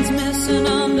something's missing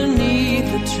underneath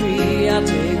the tree. I'll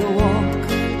take a walk.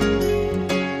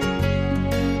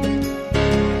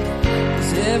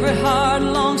 'Cause every heart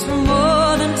longs for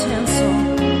more than tinsel.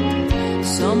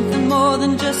 Something more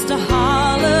than just a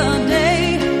holiday.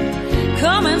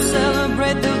 Come and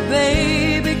celebrate the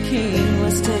baby king.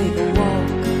 Let's take a walk.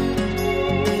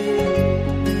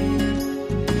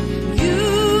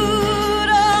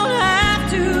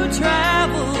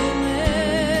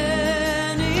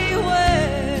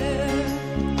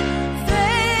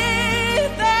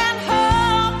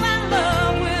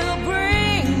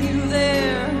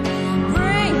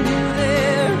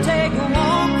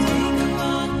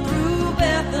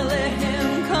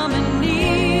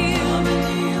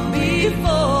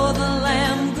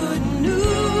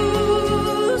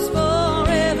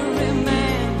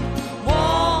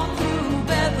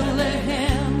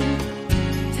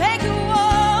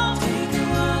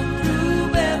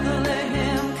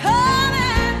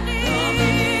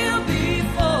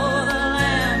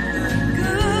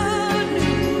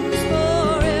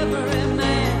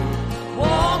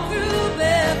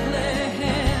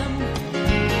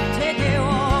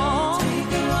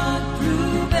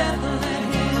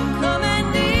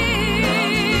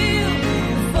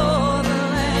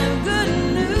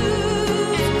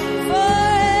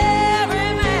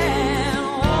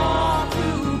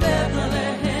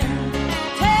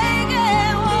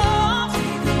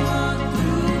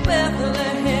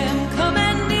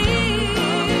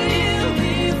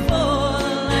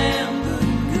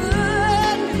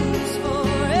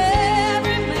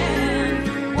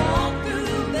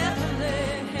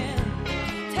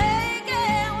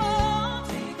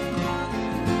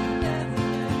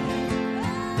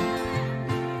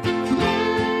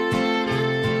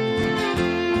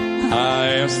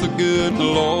 The good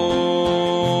Lord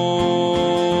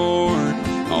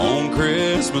on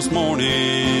Christmas morning,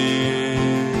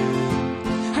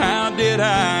 how did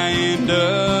I end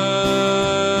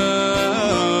up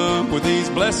with these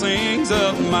blessings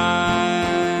of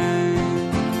mine?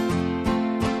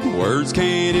 Words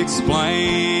can't explain,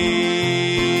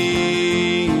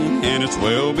 and it's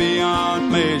well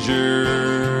beyond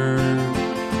measure.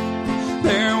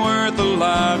 They're worth a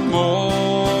lot more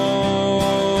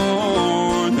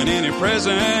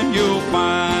present you'll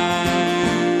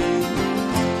find.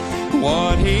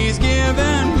 What he's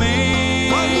given me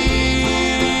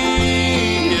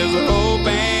is a hope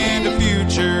and a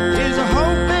future. Is a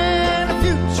hope and a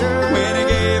future. When he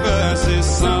gave us his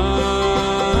son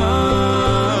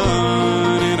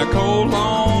in a cold,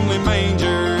 lonely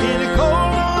manger. In a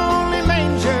cold, lonely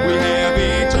manger. We have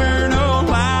eternal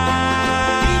life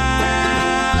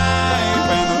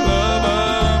and the love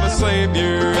of a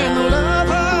Savior. And the love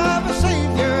of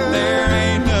there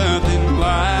ain't nothing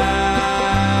like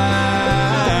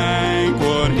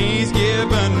what he's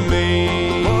given me.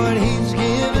 What he's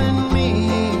given me.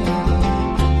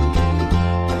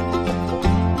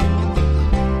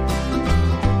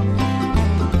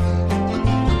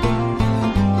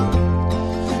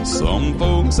 Some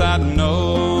folks I know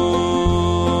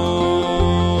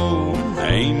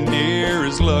ain't near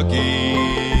as lucky.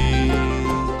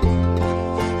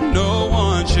 No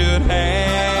one should have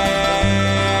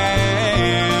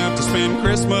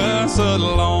Christmas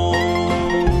alone.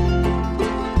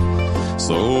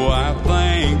 So I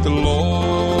thank the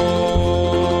Lord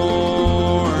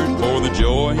for the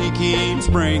joy he keeps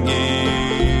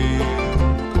bringing,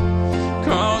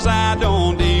 'cause I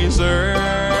don't deserve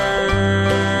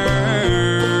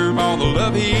all the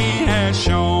love he has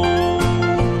shown.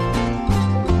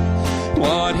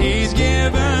 What he's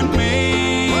given me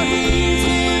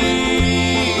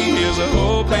is a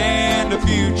hope and a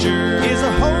future. Is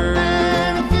a hope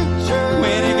and a future.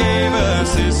 When he gave us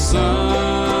his son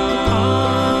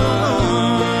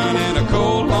in a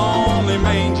cold, lonely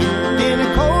manger. In a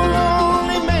cold,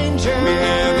 lonely manger. We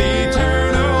have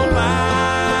eternal life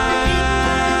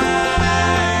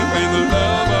and the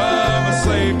love of a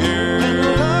Savior. And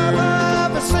the love of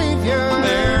a Savior.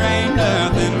 There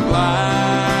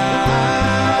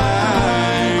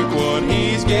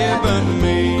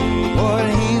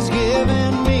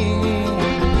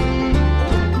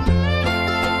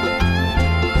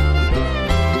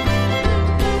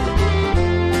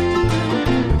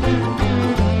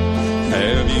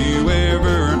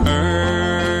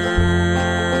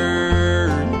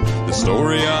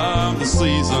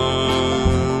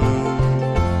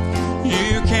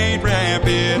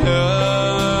it up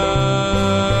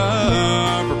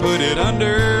or put it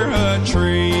under a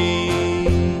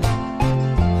tree.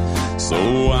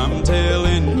 So I'm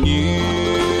telling you,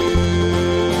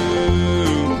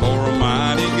 for a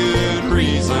mighty good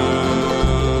reason,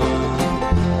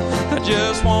 I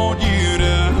just want you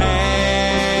to have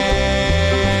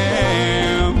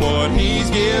what he's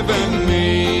given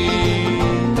me.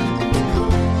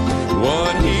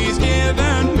 What he's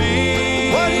given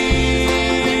me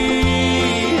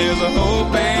is a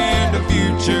hope and a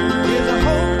future.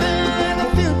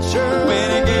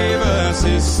 When he gave us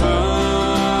his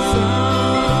son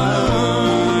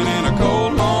in a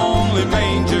cold, lonely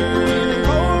manger,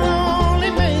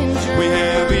 we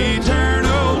have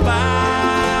eternal life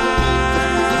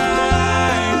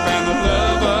and the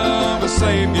love of a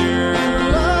Savior.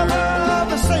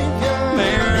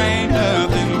 There ain't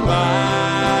nothing like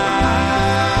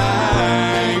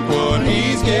what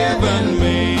he's given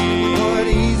me. What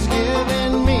he's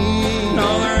given me.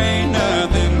 No, there ain't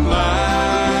nothing like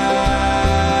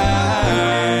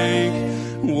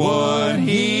what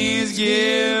he's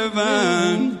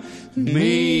given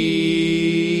me.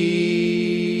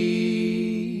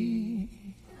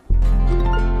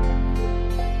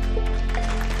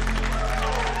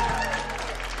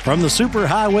 From the super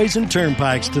highways and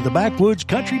turnpikes to the backwoods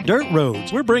country dirt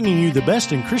roads, we're bringing you the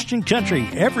best in Christian country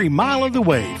every mile of the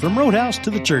way, from Roadhouse to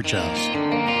the Church House.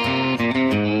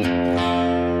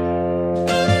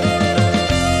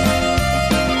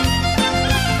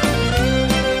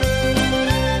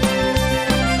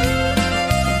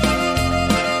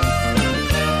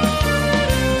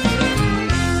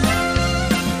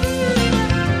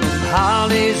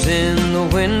 Holly's in the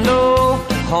window,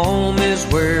 home is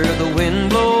where the wind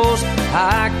blows.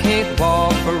 I can't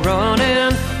walk or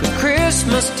running, 'cause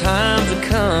Christmas time's a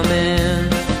coming.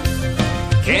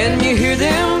 Can you hear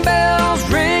them bells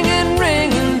ringing,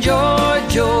 ringing, joy,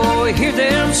 joy? Hear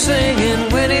them singing.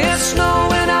 When it's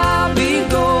snowing, I'll be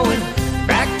going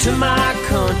back to my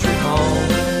country home.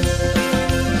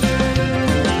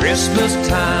 Christmas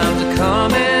time's a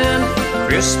coming,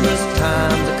 Christmas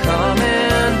time's a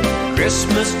coming,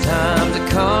 Christmas time's a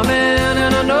coming,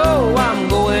 and I know I'm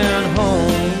going home.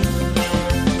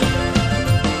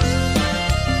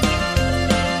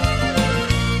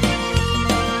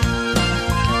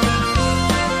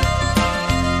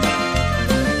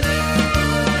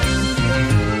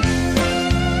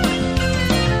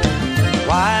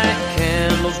 White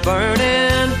candles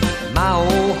burning, my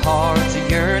old heart's a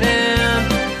yearning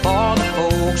for the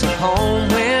folks at home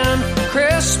when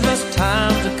Christmas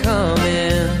time's a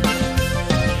coming.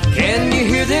 Can you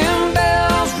hear them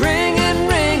bells ringing,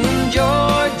 ringing,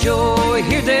 joy, joy?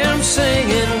 Hear them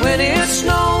singing. When it's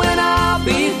snowing, I'll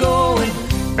be going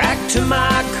back to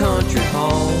my country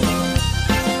home.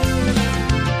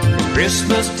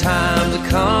 Christmas time's a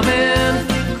coming,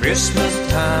 Christmas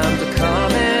time's a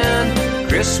coming,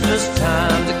 Christmas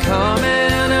time's a coming,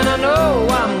 and I know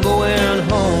I'm going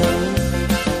home.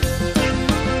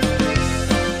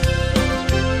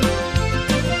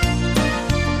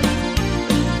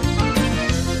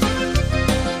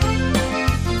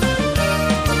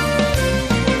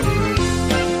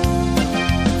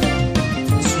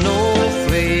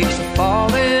 Snowflakes are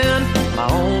falling, my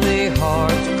only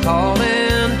heart's a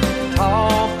calling,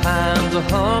 tall pines are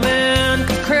humming,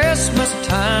 'cause Christmas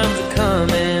time's a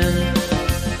coming.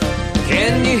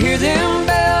 Can you hear them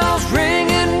bells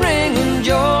ringing, ringing,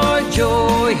 joy,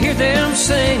 joy? Hear them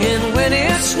singing. When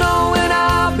it's snowing,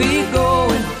 I'll be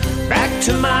going back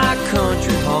to my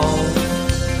country home.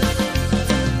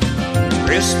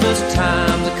 Christmas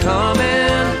time's a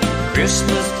coming,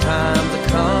 Christmas time's a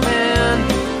coming,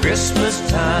 Christmas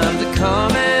time's a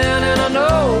coming, and I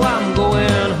know I'm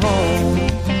going home.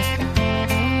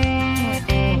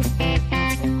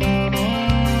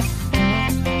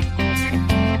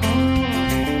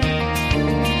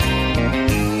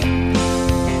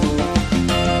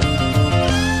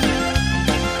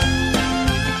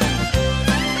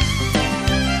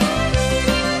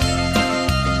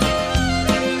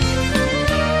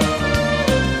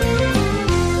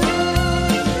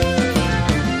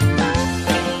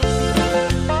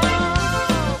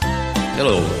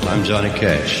 Hello, I'm Johnny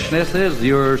Cash. This is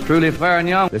yours truly, Fair and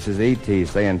Young. This is E.T.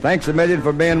 saying thanks a million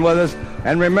for being with us.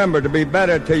 And remember to be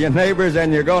better to your neighbors,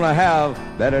 and you're going to have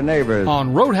better neighbors.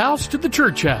 On Roadhouse to the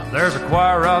Church House. There's a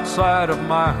choir outside of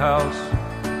my house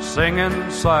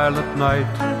singing Silent Night.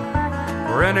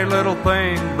 For any little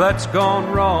thing that's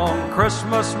gone wrong,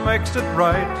 Christmas makes it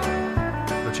right.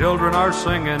 The children are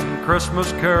singing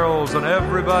Christmas carols and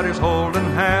everybody's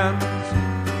holding hands.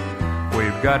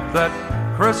 We've got that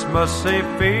Christmassy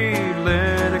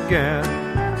feeling again.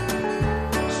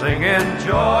 singing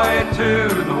joy to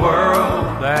the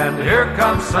world, and here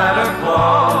comes Santa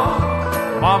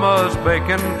Claus. Mama's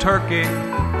baking turkey,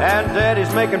 and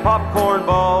Daddy's making popcorn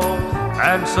balls,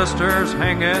 and sisters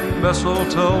hanging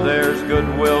mistletoe. There's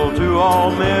goodwill to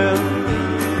all men.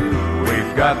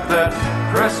 We've got that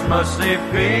Christmassy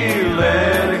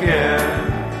feeling again.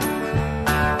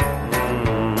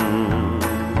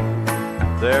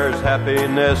 There's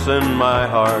happiness in my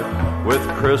heart with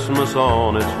Christmas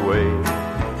on its way,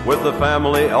 with the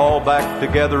family all back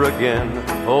together again.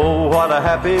 Oh, what a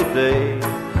happy day.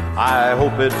 I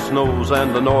hope it snows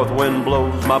and the north wind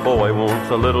blows. My boy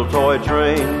wants a little toy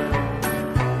train.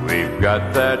 We've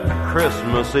got that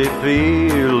Christmassy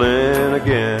feeling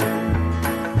again.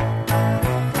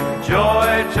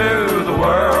 Joy to the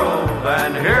world,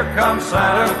 and here comes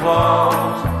Santa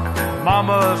Claus.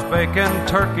 Mama's baking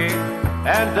turkey,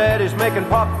 and Daddy's making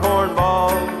popcorn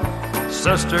balls.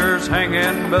 Sisters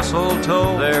hanging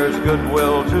mistletoe. There's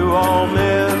goodwill to all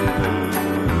men.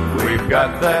 We've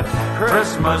got that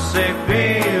Christmassy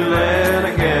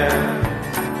feeling again.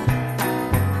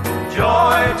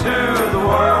 Joy to the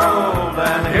world,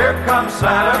 and here comes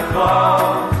Santa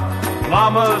Claus.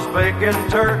 Mama's baking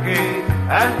turkey,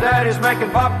 and Daddy's making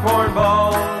popcorn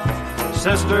balls.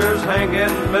 Sisters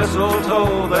hanging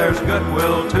mistletoe. There's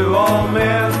goodwill to all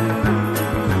men.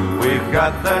 We've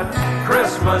got that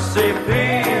Christmassy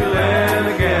feeling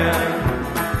again.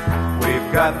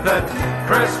 We've got that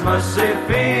Christmassy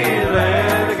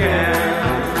feeling again.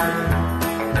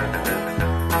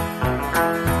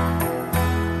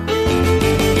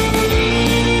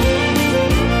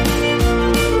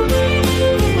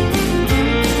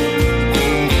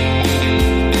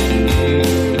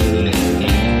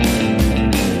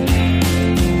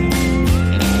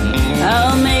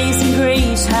 Amazing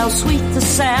Grace, how sweet the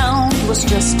sound, was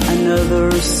just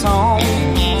another song.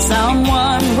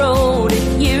 Someone wrote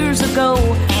it years ago,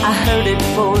 I heard it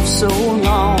for so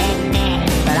long,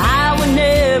 but I would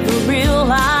never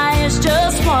realize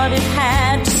just what it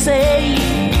had to say,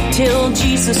 till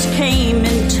Jesus came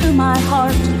into my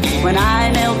heart when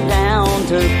I knelt down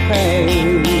to pray.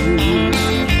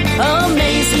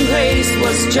 Amazing Grace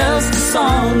was just a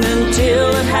song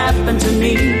until it happened to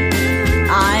me.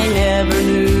 I never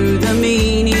knew the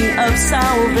meaning of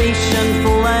salvation,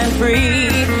 full and free.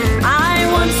 I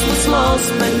once was lost,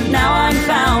 but now I'm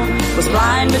found, was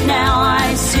blind, but now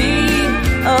I see.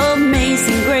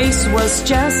 Amazing Grace was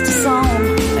just a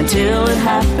song until it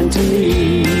happened to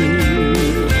me.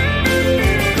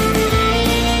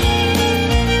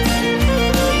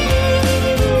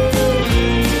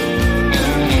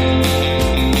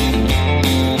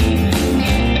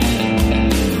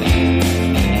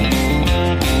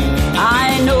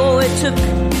 Took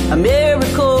a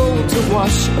miracle to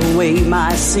wash away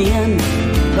my sin,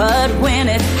 but when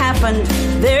it happened,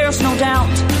 there's no doubt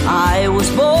I was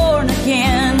born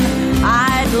again.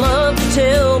 I'd love to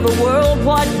tell the world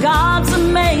what God's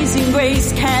amazing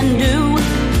grace can do.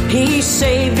 He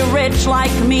saved a wretch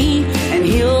like me, and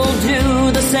He'll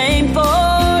do the same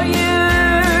for you.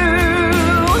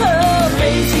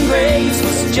 Amazing Grace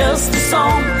was just a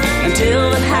song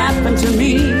until it happened to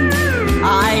me.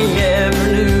 I never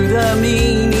knew the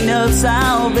meaning of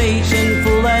salvation,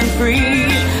 full and free.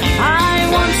 I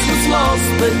once was lost,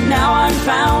 but now I'm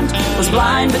found, was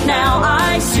blind, but now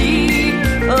I see.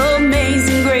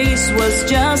 Amazing Grace was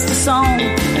just a song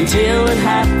until it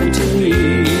happened to me.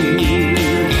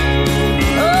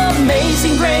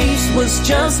 Amazing Grace was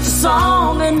just a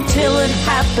song until it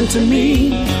happened to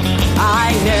me.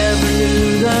 I never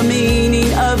knew the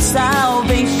meaning of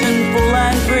salvation, full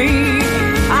and free.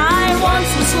 I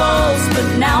once was lost,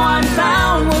 but now I'm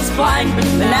found, was blind, but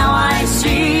now I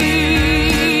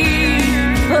see.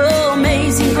 Oh,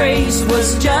 amazing grace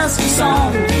was just a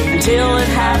song until it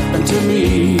happened to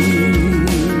me.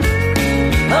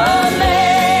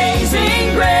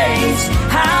 Amazing grace,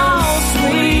 how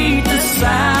sweet the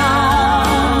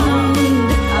sound.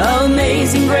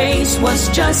 Amazing grace was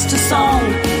just a song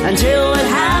until it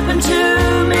happened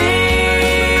to me.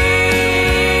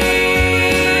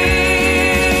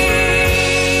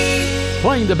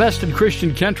 Playing the best in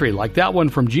Christian country, like that one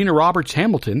from Gina Roberts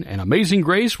Hamilton, and Amazing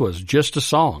Grace was just a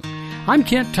song. I'm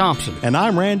Kent Thompson. And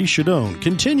I'm Randy Shadoan,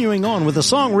 continuing on with a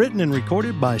song written and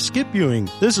recorded by Skip Ewing.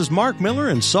 This is Mark Miller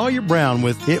and Sawyer Brown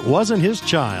with It Wasn't His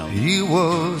Child. He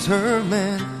was her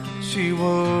man, she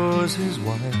was his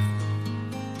wife.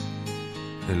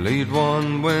 They laid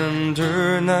one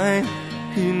winter night,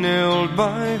 he knelt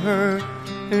by her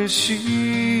as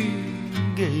she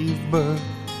gave birth.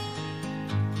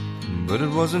 But it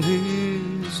wasn't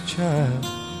his child.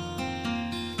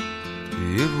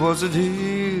 It wasn't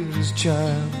his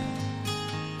child.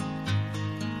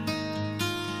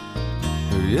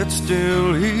 yet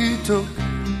still he took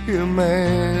him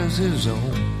as his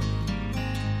own.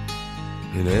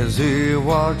 And as he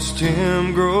watched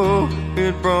him grow,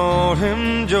 it brought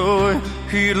him joy.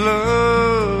 He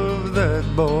loved that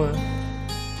boy,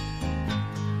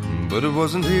 but it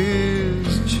wasn't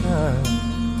his child.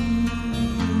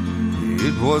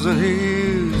 It wasn't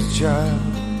his child.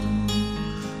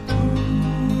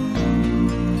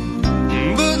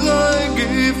 But like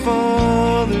a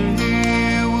father,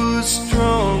 he was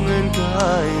strong and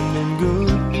kind and good.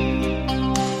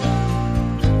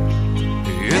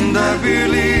 And I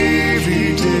believe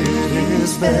he did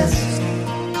his best.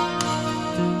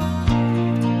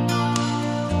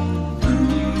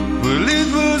 Well, it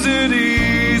wasn't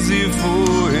easy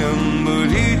for him, but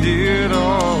he did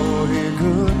all he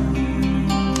could.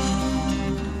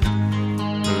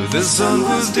 The son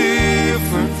was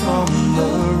different from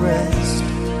the rest.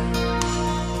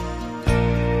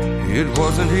 It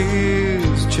wasn't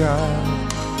his child.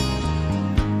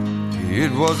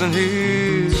 It wasn't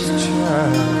his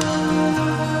child.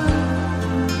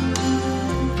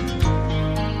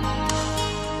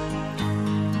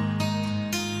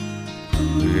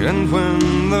 And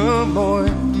when the boy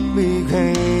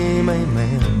became a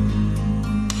man,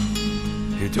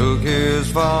 he took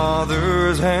his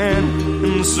father's hand,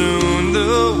 and soon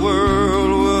the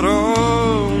world would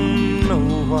all know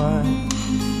why.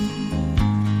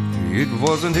 It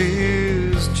wasn't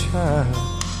his child.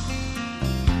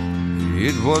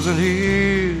 It wasn't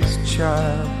his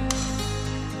child.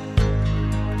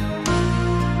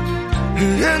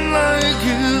 And like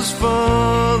his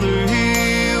father,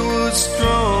 he was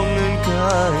strong and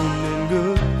kind and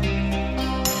good.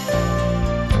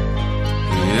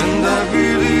 And I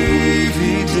believe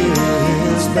he did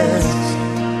his best.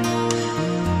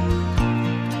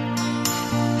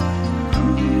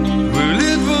 Well,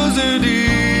 it wasn't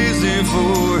easy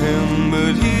for him,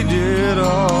 but he did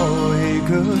all he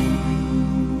could.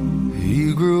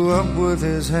 He grew up with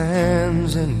his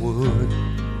hands in wood,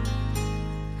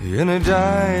 and he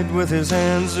died with his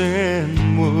hands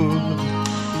in wood.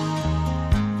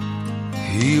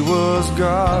 He was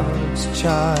God's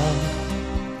child.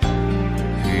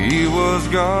 He was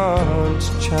God's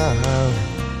child.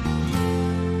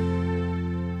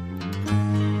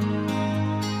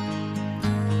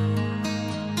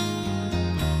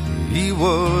 He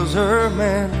was her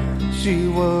man, she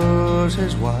was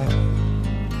his wife.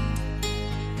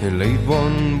 And late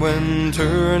one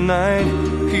winter night,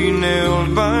 he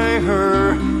knelt by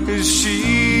her as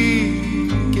she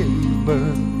gave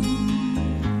birth.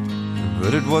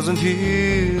 But it wasn't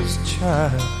his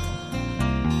child.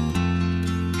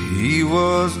 He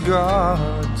was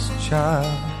God's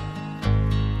child.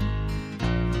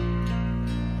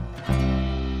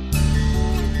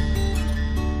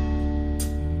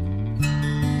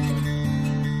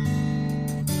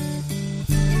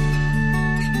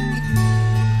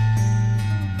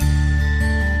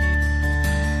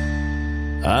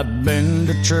 I've been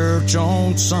to church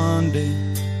on Sunday,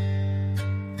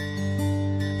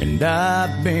 and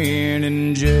I've been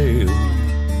in jail,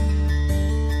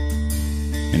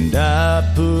 and I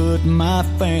put my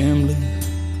family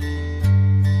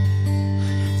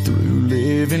through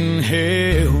living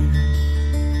hell,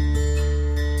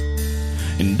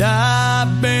 and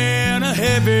I've been a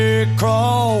heavy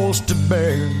cross to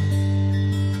bear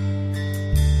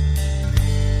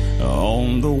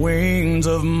on the wings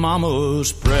of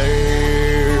Mama's prayers.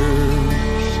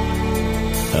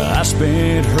 I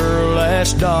spent her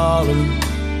last dollar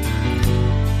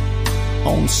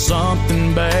on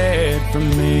something bad for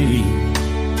me.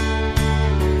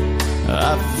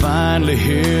 I finally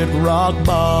hit rock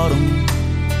bottom,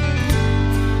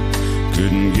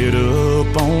 couldn't get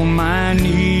up on my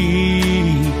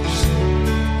knees,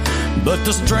 but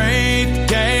the strength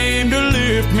came to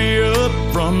lift me up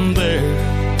from there.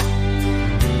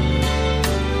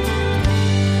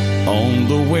 On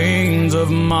the wings of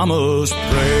Mama's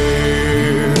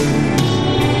prayers,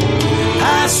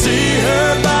 I see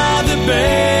her by the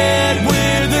bed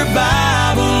with her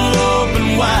Bible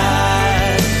open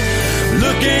wide,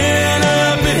 looking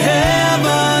up at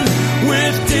heaven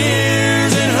with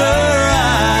tears in her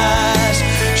eyes.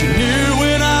 She knew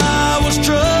when I was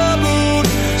troubled,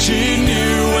 she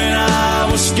knew when I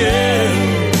was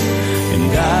scared,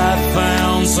 and I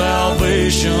found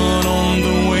salvation on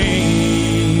the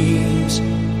wings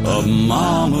of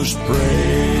Mama's prayers.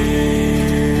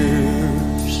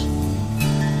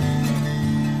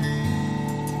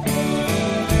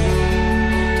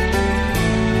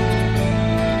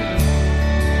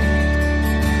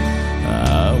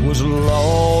 I was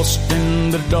lost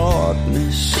in the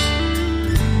darkness,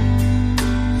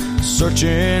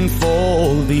 searching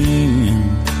for the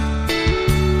end.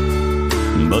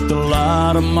 But the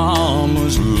light of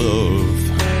Mama's love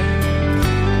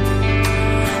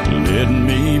led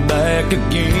me back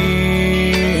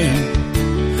again.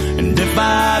 And if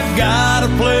I've got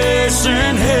a place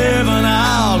in heaven,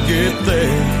 I'll get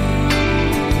there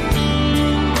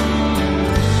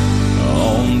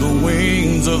on the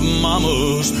wings of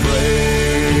Mama's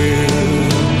prayers.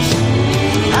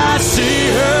 I see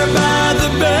her by the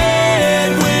bed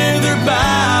with her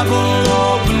Bible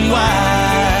open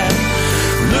wide,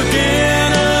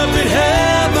 looking up at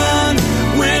heaven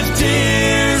with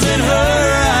tears in her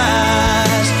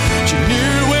eyes. She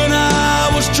knew when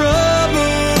I was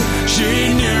troubled, she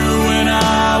knew when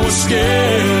I was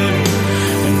scared,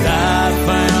 and I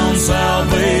found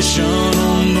salvation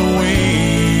on the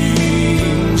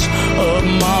wings of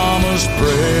Mama's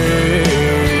prayer.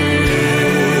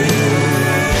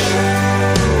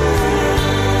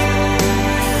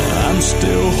 I'm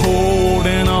still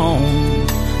holding on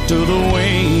to the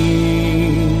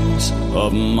wings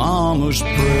of Mama's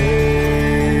prayers.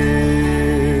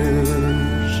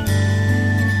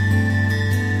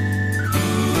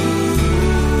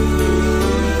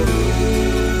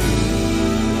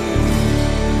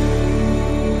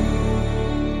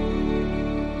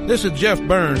 This is Jeff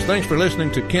Burns. Thanks for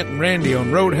listening to Kent and Randy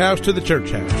on Roadhouse to the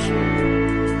Church House.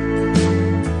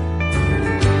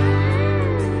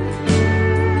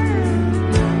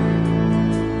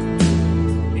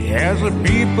 As the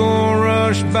people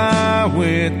rush by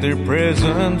with their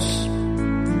presents,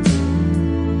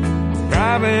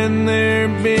 driving their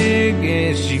big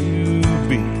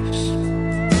SUVs,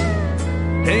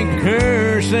 they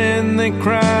curse and they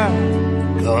cry,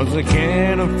 'cause they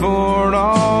can't afford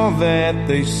all that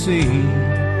they see.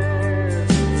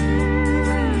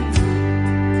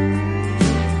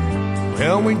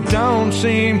 Well, we don't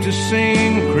seem to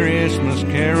sing Christmas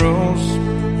carols,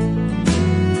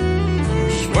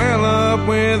 swell up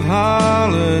with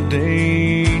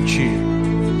holiday cheer,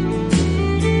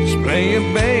 display a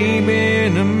babe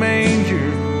in a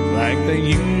manger like they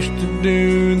used to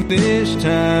do this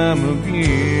time of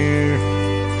year.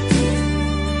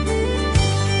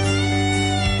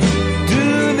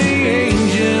 Do the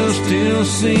angels still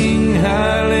sing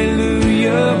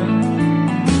hallelujah,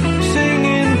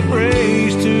 singing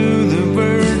praise to the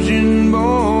virgin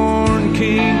born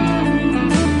King?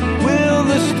 Will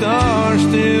the stars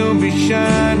still be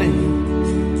shining?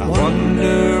 I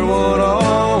wonder what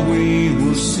all we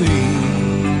will see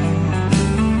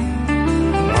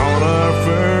on our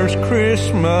first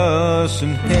Christmas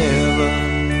in heaven.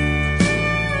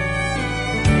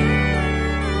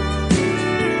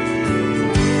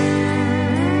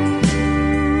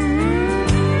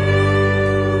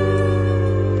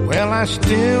 Well, I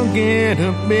still get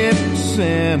a bit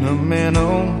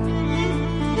sentimental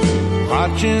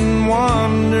watching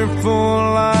Wonderful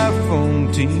Life on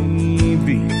TV.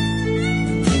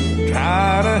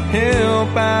 Try to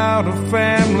help out a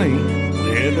family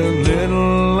with a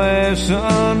little less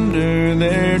under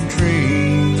their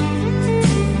tree.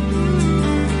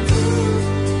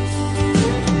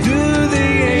 Do the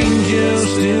angels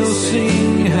still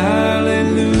sing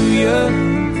hallelujah,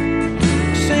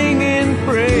 singing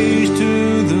praise to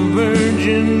the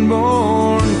virgin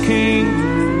born King?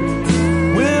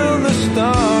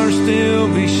 Stars still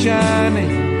be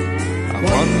shining? I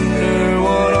wonder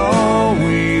what all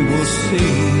we will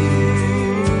see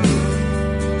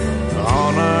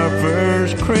on our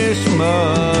first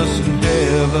Christmas in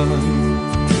heaven.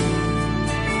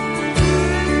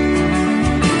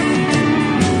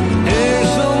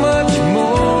 There's so much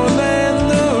more than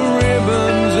the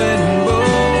ribbons and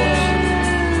bows,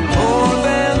 more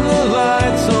than the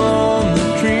lights on the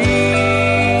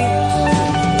trees.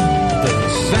 The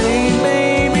same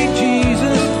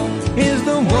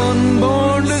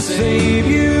born to save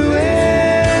you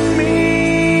and me.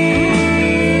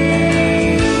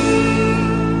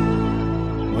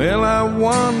 Well, I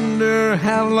wonder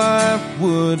how life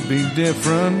would be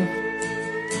different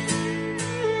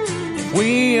if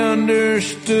we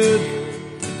understood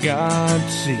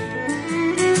God's see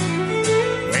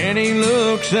when He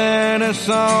looks at us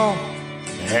all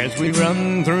as we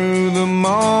run through the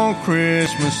mall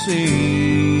Christmas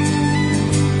Eve.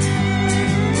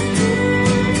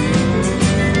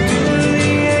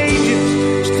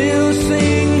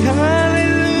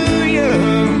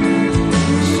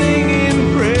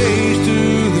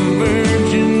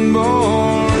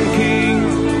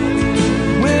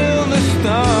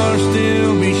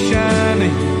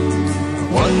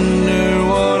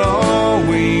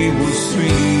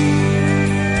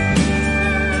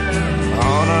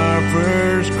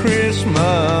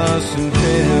 Christmas in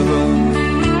heaven.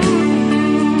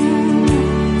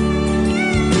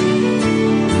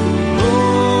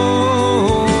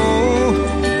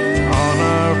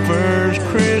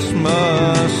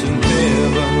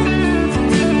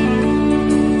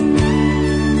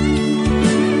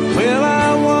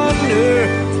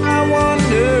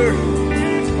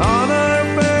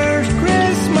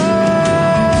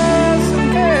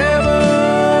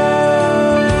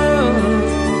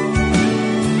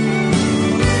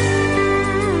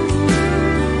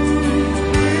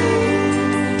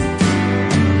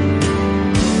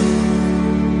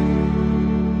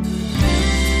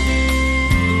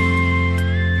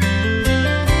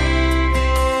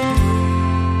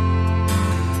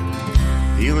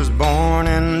 born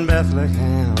in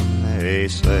Bethlehem, they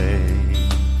say.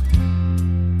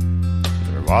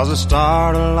 There was a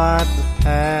star to light the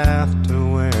path to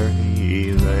where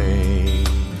he lay.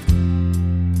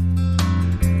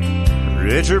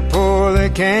 Rich or poor, they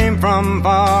came from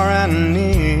far and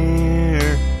near,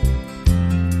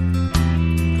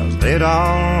 'cause they'd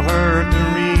all heard the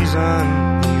reason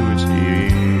he was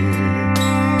here.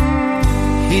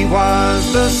 He was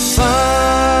the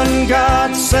Son God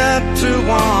sent to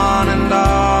one and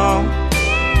all,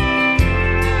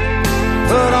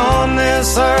 put on this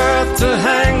earth to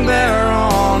hang there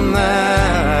on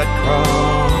that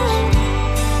cross,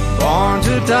 born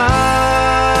to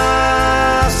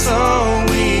die so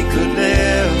we could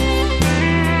live.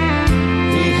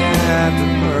 He had the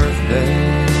birthday,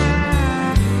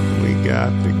 we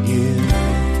got the gift.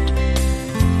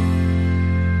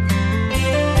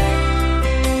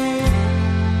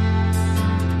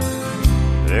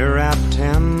 They wrapped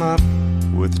him up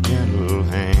with gentle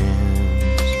hands.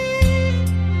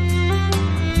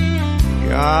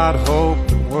 God hoped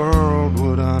the world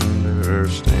would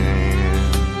understand.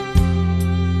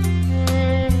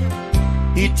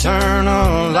 Eternal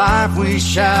life we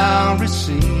shall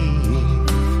receive,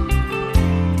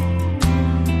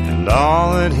 and all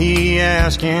that he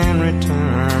asks in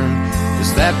return is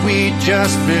that we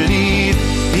just believe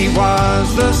he was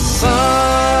the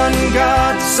Son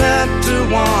God sent to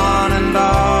one and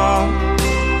all,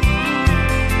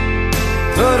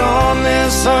 put on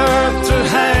this earth to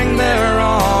hang there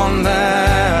on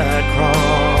that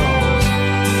cross,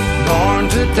 born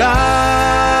to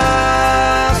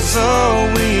die so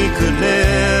we could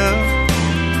live.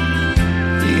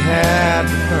 He had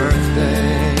the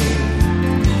birthday,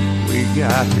 we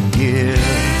got the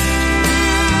gift.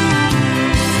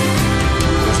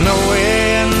 There's no way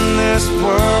in this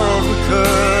world we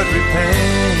could repay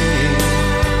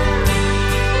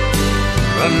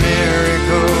the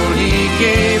miracle he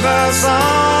gave us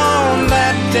on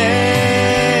that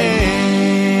day.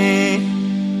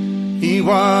 He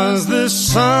was the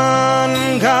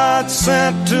Son God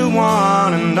sent to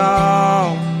one and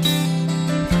all,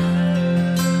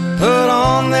 put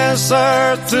on this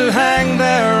earth to hang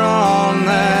there on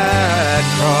that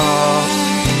cross,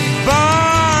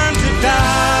 born to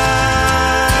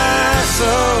die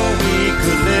so we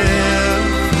could live.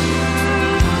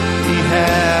 He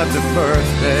had the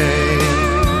birthday,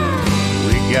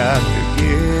 we got the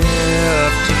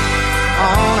gift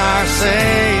on our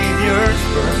Savior's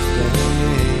birthday.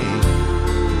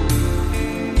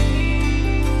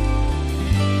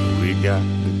 We got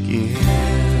the gift.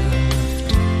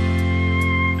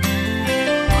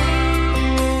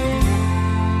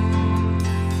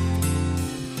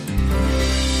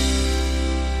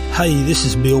 Hey, this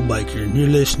is Bill Baker, and you're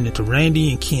listening to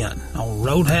Randy and Kent on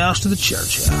Roadhouse to the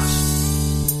Church House.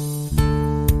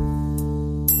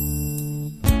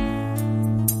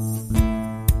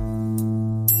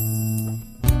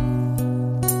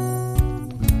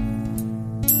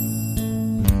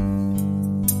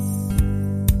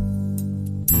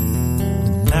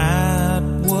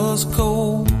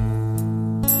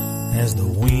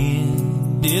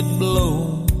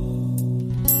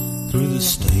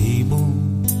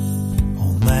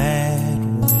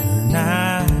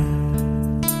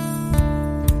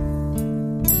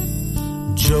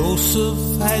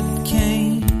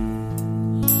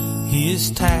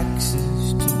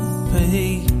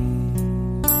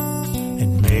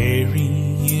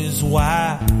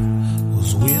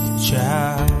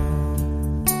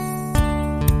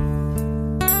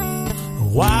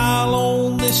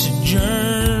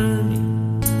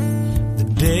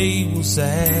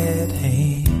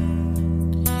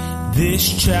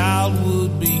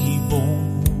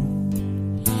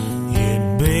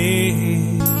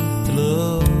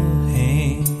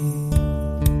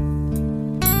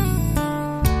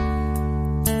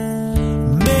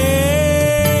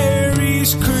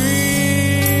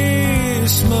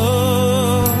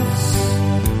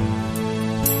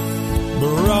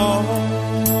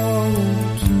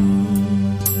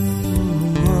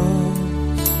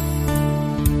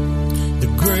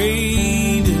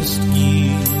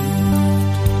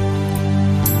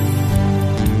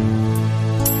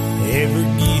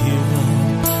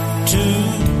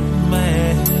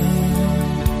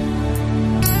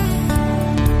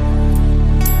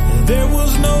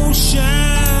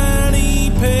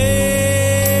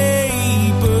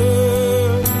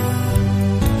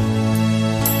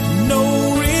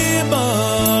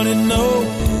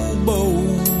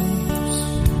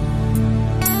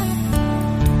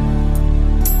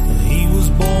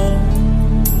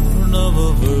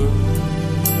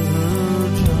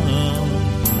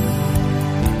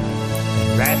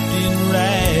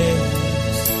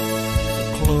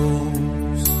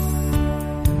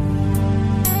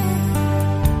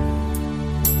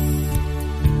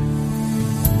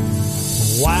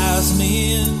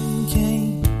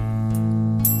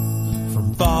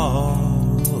 far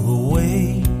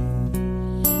away,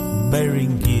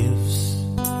 bearing gifts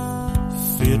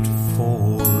fit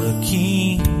for a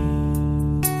king.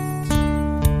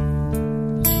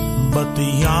 But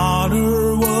the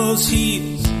honor was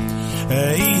his.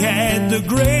 He had the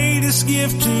greatest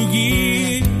gift to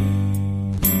give,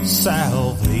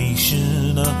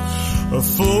 salvation,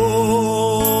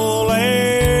 full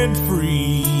and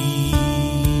free.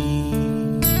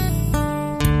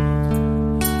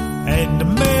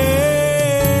 And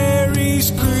Mary's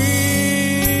Christmas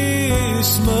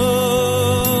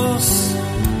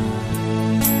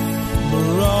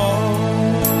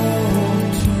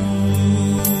brought to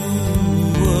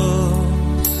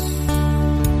us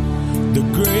the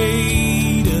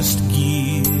greatest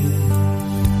gift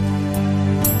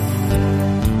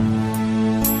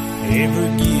ever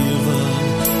given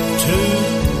to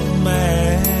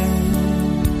man.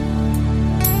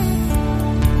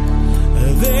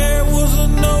 There was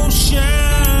no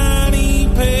shiny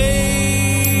paper,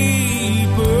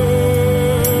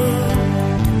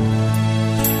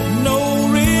 no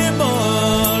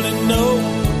ribbon and no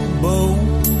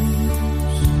bows.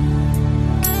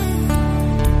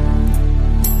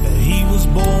 He was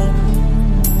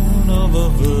born of a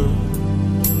virgin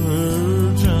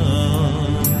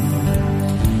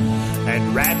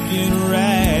and wrapped in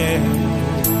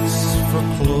rags for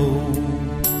clothes.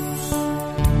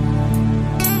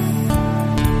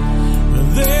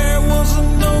 There was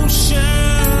no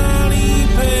shiny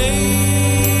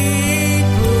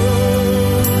paper,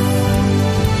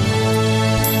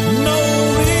 no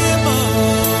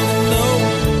ribbon, no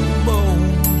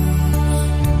bows.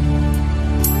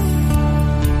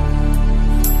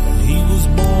 He was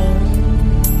born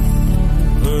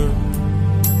of a virgin,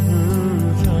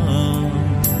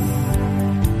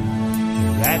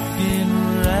 wrapped in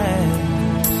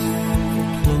rags for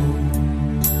clothes.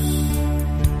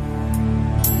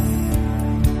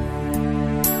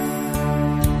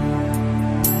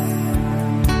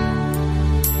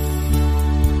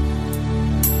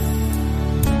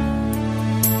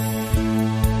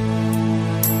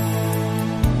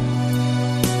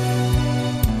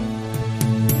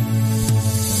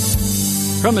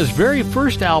 From his very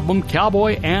first album,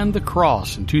 Cowboy and the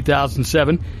Cross, in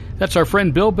 2007, that's our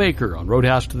friend Bill Baker on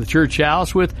Roadhouse to the Church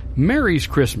House with Mary's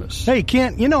Christmas. Hey,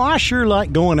 Kent, you know, I sure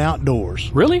like going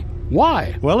outdoors. Really?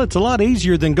 Why? Well, it's a lot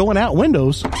easier than going out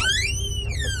windows.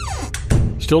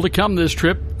 Still to come this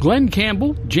trip, Glenn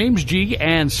Campbell, James G.,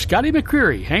 and Scotty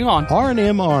McCreery. Hang on.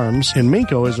 R&M Arms in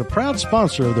Minco is a proud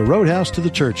sponsor of the Roadhouse to the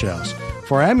Church House.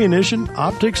 For ammunition,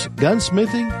 optics,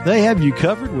 gunsmithing, they have you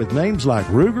covered with names like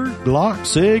Ruger, Glock,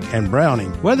 Sig, and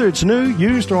Browning. Whether it's new,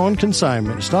 used, or on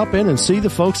consignment, stop in and see the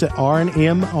folks at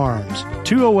R&M Arms.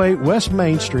 208 West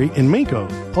Main Street in Minco.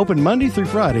 Open Monday through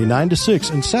Friday 9 to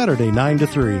 6 and Saturday 9 to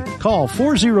 3. Call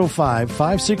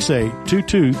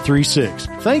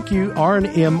 405-568-2236. Thank you,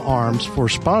 R&M Arms, for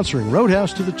sponsoring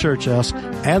Roadhouse to the Church House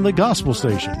and the Gospel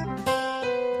Station.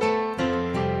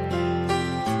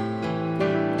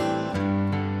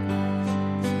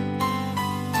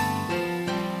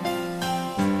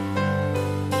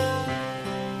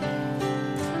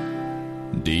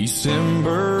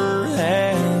 December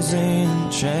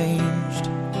hasn't changed.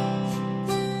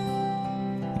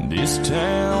 This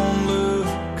town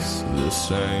looks the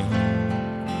same.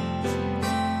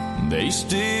 They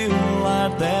still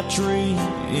light that tree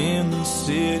in the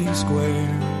city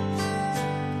square.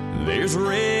 There's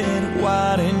red,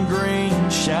 white, and green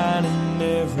shining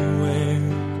everywhere.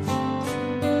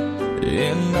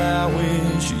 And I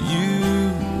wish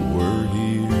you were here.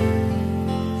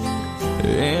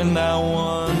 And I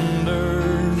wonder,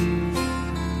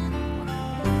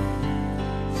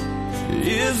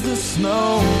 is the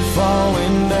snow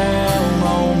falling down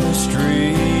on the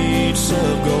streets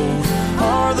of gold?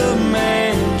 Are the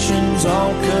mansions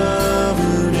all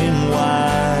covered in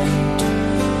white?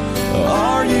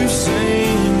 Are you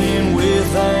singing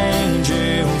with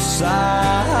angels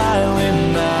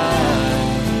silent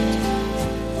night?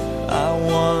 I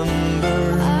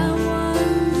wonder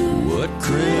what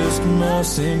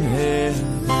Christmas in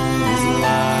heaven is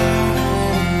like.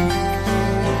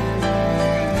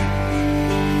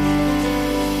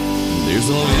 There's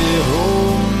a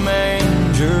little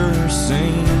manger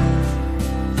scene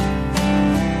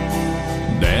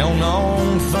down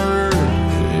on 3rd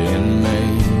and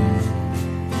Main.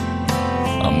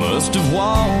 I must have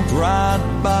walked right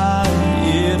by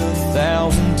it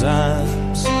 1,000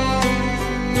 times,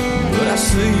 but I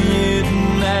see it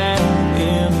now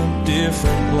in a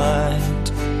different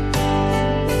light,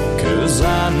 'cause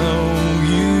I know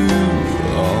you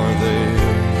are there.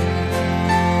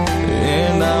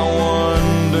 And I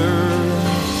wonder,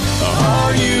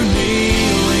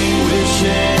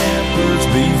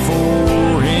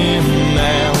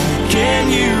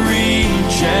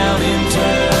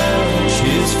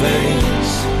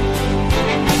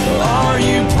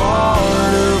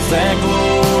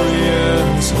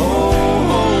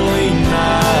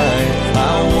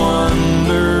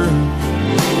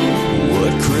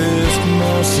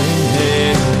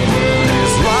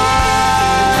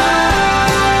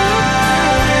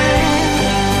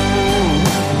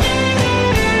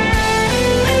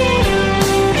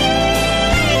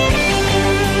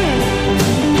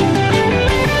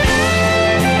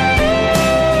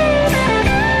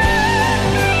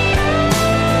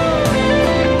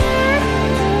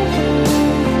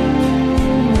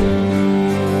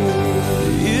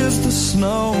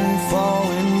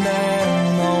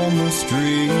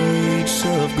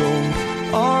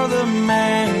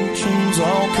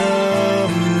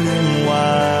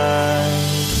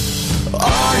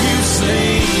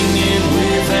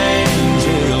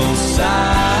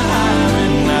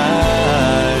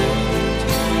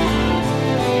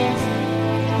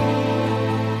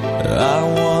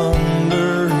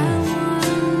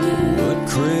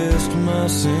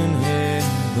 Christmas in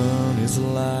heaven is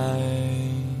like.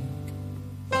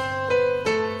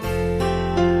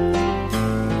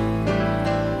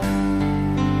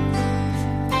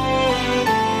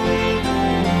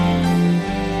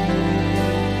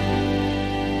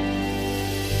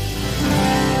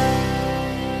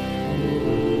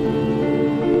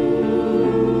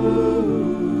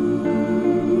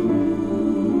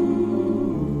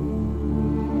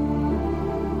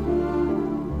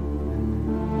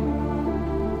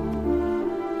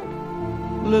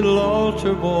 Little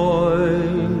altar boy,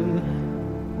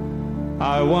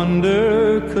 I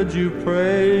wonder, could you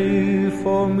pray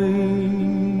for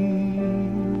me?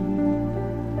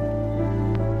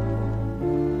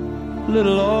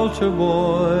 Little altar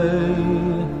boy,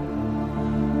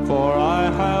 for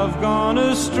I have gone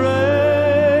astray.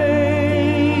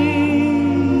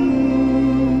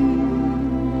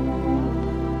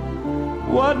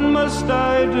 What must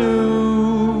I do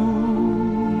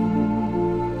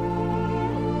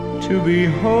to be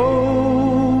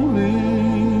holy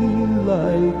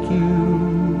like you?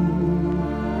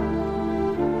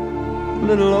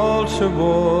 Little altar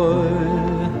boy,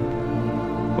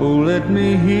 oh, let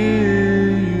me hear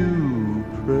you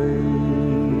pray.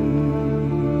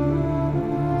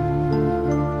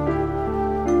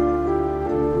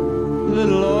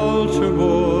 Little altar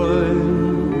boy,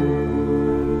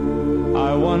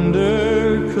 I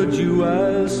wonder, could you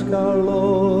ask our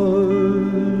Lord?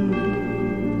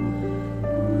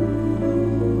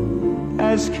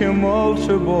 Ask him,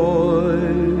 altar boy,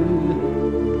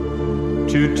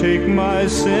 to take my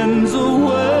sins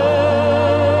away.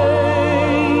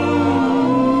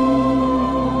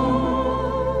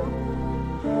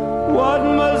 What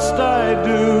must I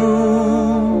do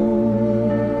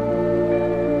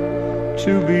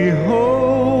to be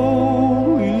holy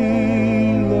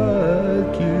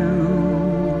like you?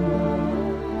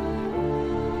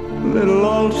 Little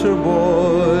altar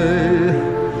boy,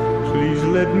 please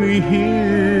let me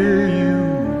hear you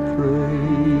pray.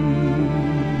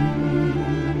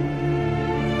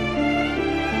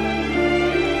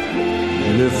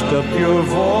 Lift up your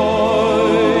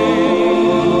voice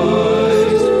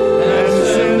and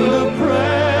sing the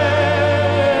prayer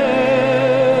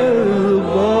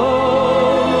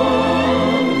above.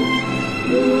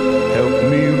 Help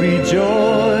me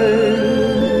rejoice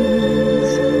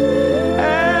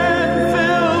and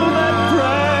fill that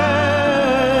prayer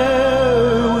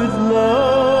with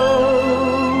love.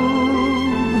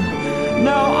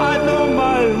 Now I know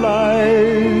my life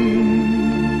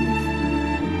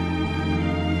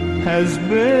has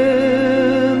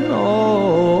been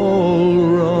all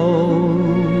wrong.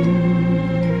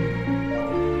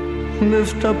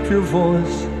 Lift up your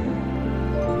voice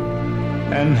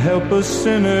and help a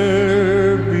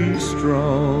sinner be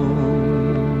strong.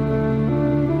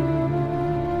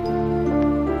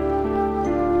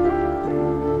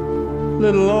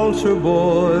 Little altar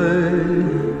boy,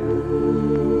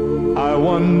 I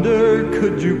wonder,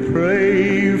 could you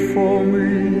pray for me?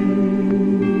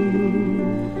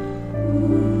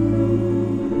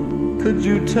 Could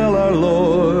you tell our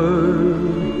Lord,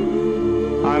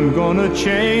 I'm gonna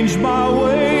change my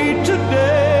way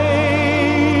today?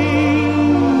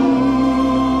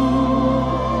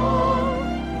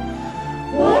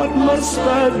 What must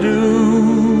I do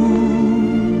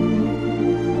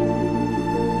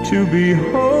to be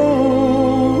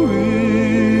holy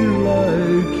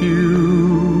like you?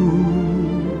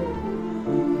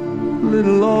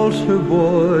 Little altar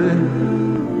boy,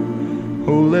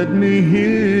 oh, let me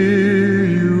hear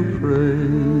you pray.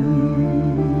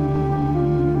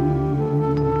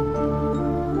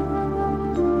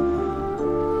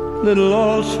 Little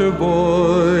altar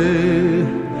boy,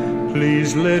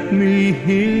 please let me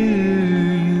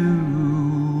hear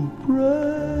you pray.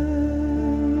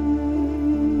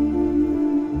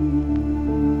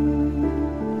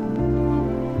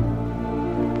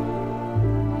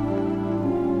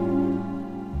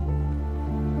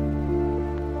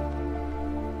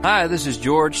 Hi, this is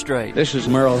George Strait. This is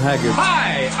Merle Haggard.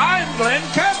 Hi, I'm Glenn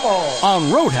Campbell.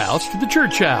 On Roadhouse to the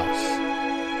Church House.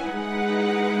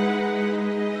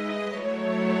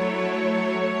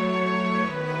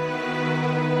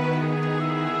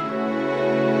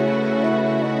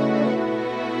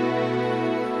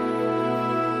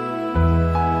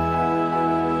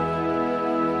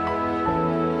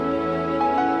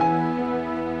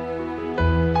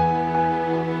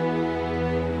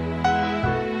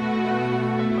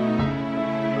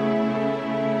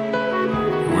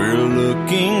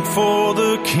 Looking for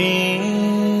the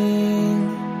King,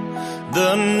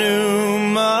 the new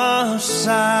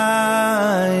Messiah.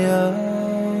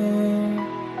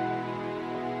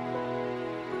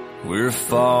 We're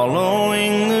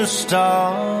following the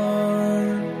star,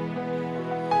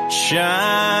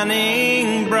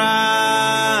 shining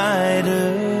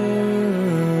brighter.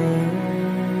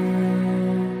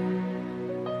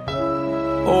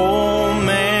 Oh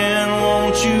man,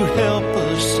 won't you help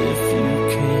us if you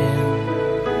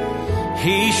can?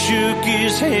 He shook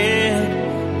his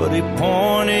head, but he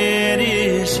pointed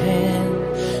his hand.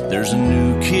 There's a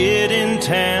new kid in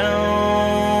town,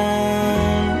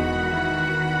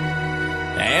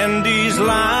 and he's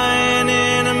lying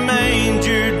in a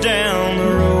manger down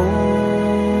the road.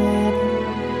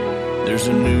 There's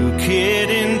a new kid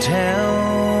in town,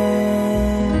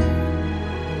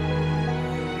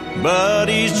 but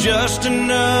he's just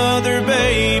another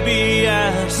baby,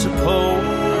 I suppose.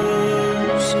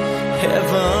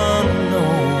 Heaven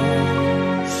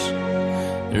knows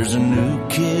there's a new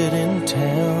kid in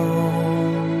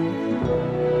town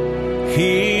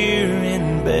here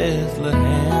in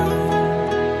Bethlehem.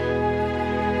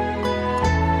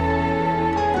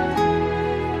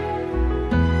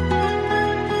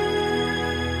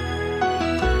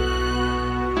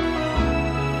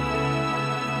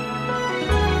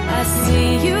 I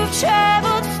see you've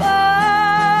traveled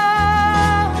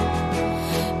far,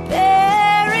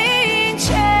 bearing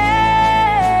treasures.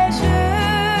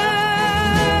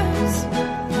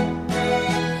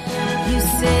 You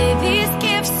say these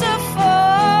gifts are for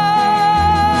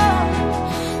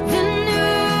the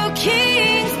new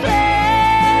king's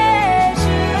pleasures.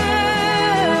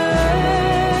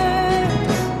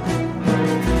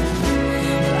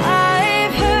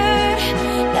 I've heard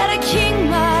that a king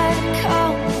might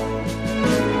come,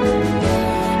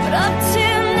 but up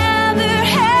till now there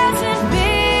hasn't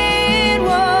been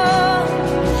one.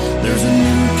 There's a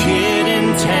new kid in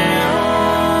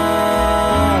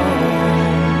town,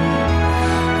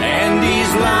 and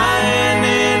he's lying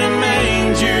in a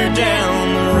manger down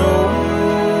the road.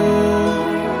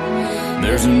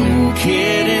 There's a new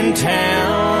kid in town,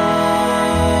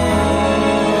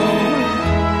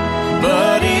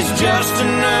 but he's just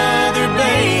another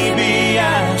baby,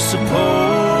 I suppose.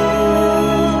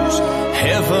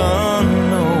 Heaven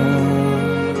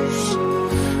knows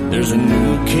there's a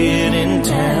new kid in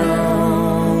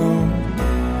town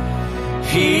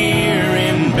here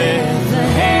in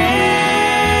Bethlehem.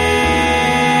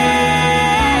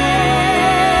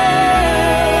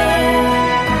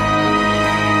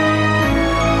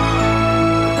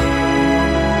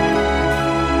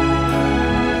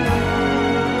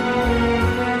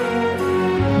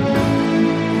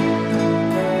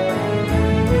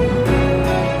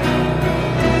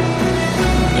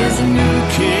 There's a new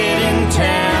kid in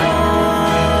town,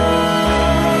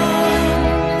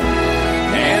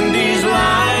 and he's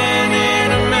lying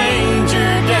in a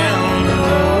manger down the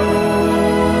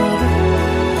road.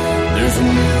 There's a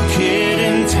new kid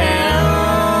in town,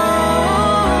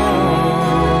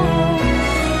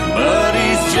 but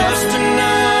he's just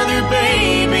another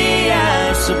baby,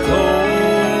 I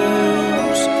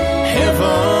suppose.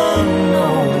 Heaven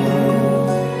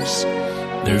knows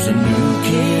there's a new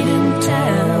kid in town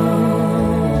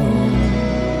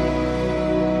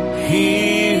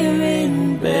here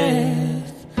in Bethlehem.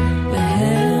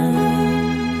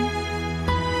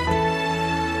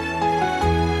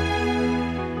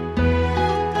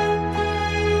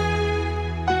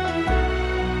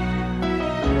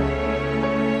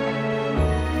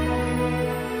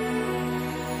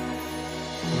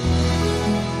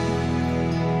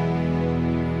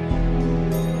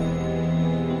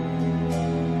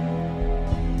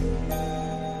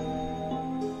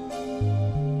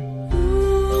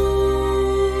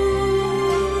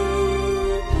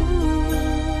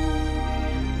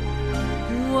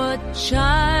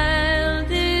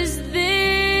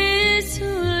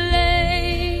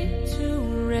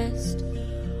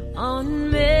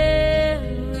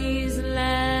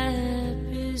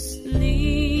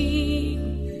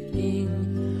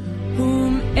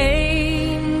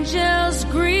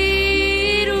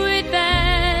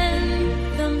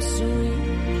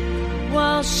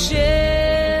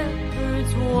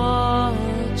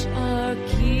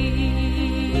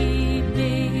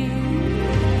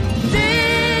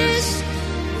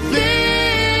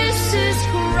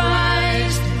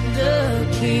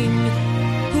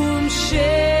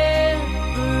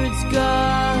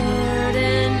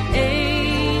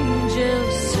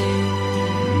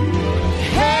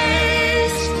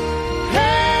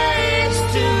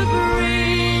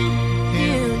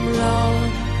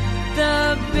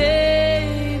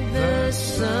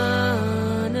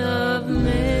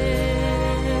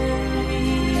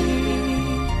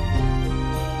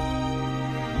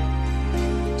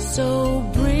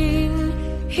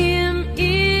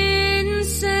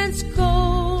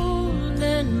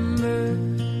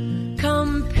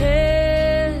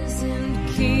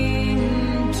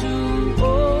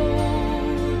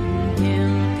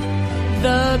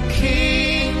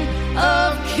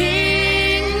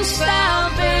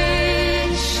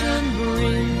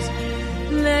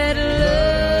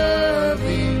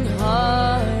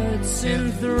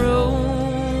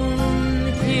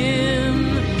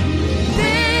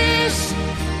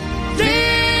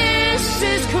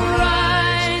 is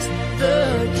Christ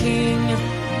the King,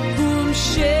 whom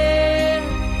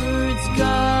shepherds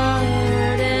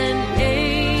guard and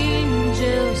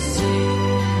angels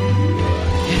sing.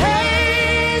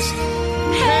 Haste,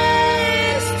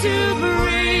 haste to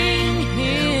bring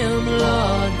him,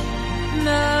 Lord,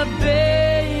 the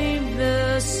babe,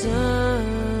 the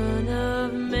Son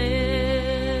of Mary,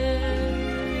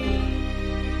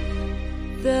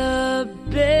 the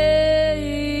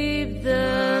babe,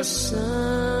 the Son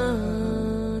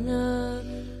of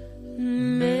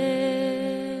Mary.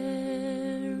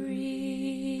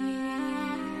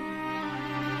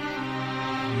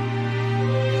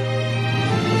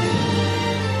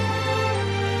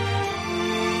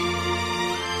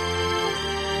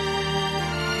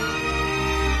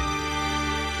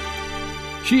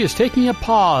 She is taking a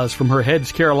pause from her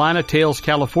Heads Carolina, Tails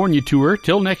California tour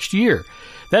till next year.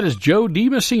 That is Joe D.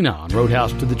 Messina on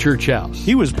Roadhouse to the Church House.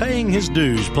 He was paying his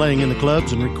dues, playing in the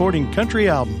clubs and recording country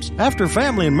albums. After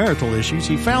family and marital issues,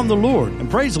 he found the Lord, and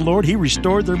praise the Lord, he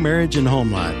restored their marriage and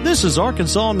home life. This is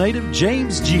Arkansas native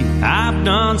James G. I've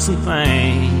done some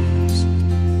things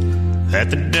that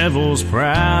the devil's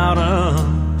proud of,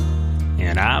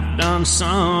 and I've done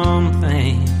some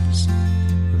things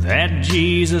that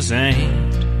Jesus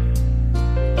ain't.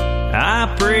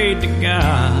 I prayed to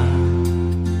God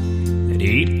that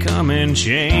he'd come and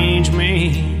change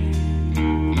me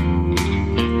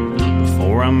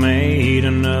before I made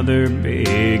another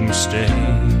big mistake.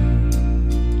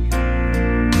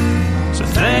 So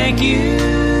thank you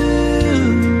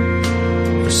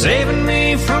for saving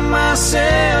me from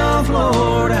myself,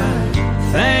 Lord. I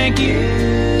thank you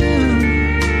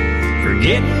for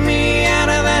getting me out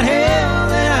of that hell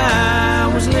that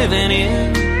I was living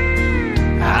in.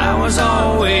 I was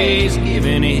always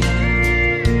giving in.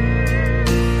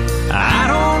 I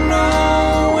don't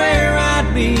know where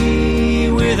I'd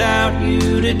be without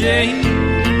you today.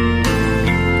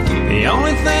 The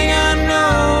only thing I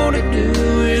know to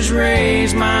do is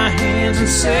raise my hands and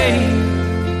say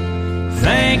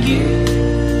thank you.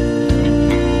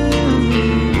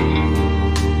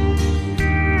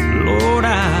 Lord,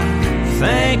 I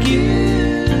thank you.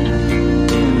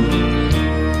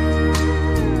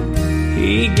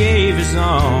 He gave his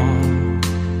own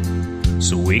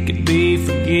so we could be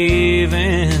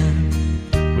forgiven.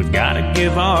 We've got to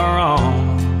give our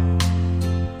all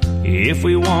if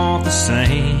we want the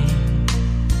same.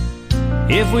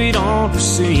 If we don't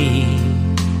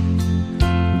receive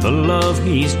the love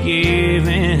he's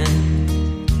given,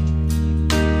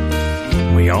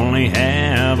 we only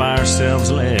have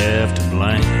ourselves left to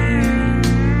blame.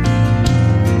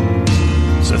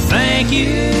 So thank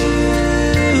you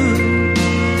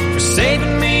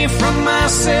saving me from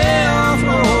myself,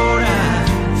 Lord. I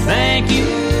thank you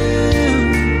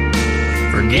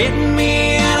for getting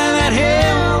me out of that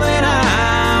hell that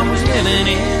I was living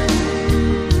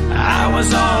in. I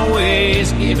was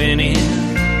always giving in.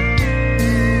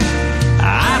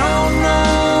 I don't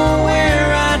know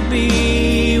where I'd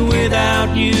be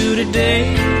without you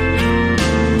today.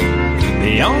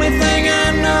 The only thing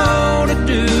I know to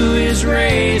do is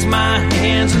raise my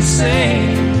hands and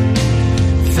say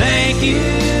thank you,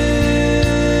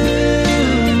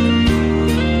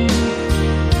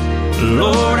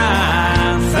 Lord,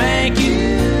 I thank you.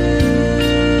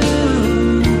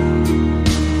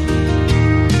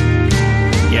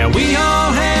 Yeah, we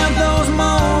all have those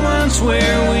moments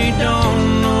where we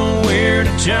don't know where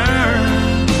to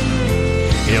turn.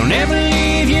 He'll never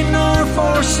leave you nor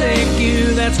forsake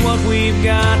you. That's what we've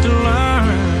got to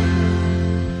learn.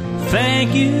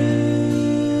 Thank you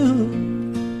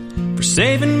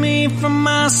saving me from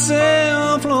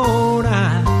myself, Lord.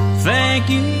 I thank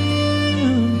you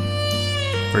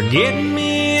for getting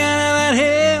me out of that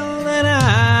hell that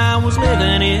I was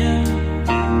living in.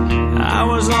 I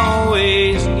was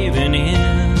always giving in.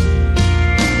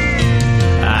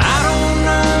 I don't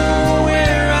know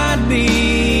where I'd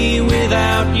be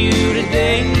without you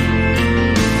today.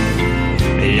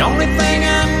 The only thing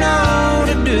I know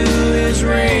to do is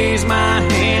raise my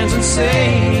hands and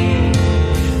say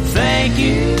thank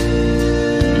you,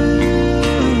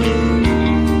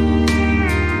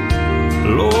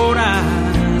 Lord,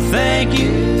 I thank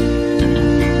you.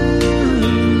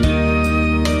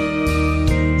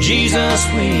 Jesus,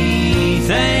 we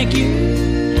thank you.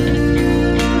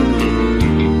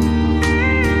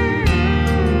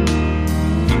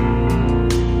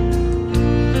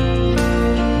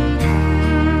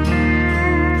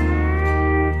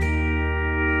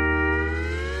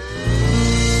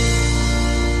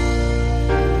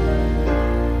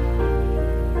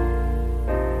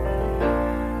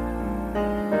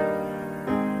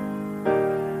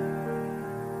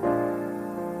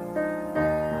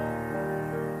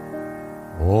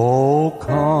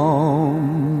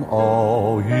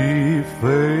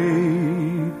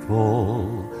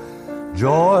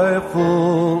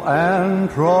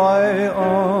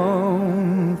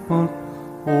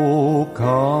 Oh,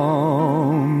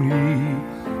 come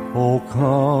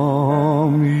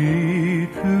ye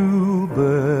to Bethlehem.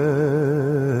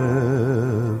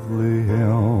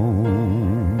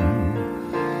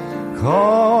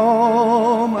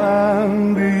 Come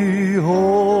and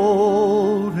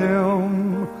behold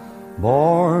him,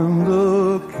 born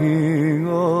the King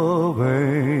of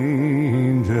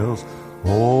angels.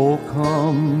 Oh,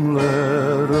 come,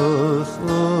 let us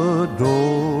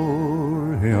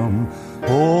adore him.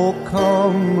 Oh,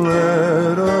 come,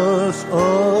 let us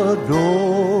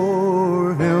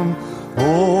adore him.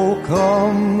 Oh,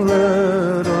 come,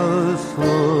 let us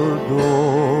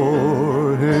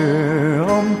adore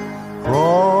him.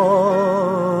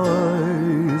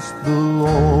 Christ the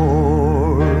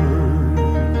Lord.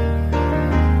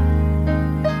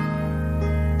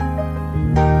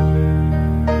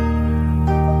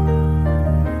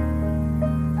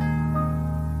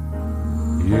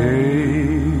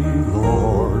 Yea,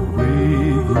 Lord,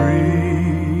 we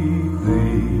greet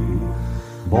thee,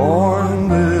 born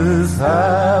this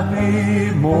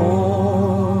happy morning.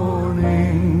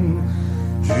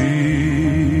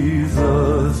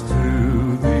 Jesus,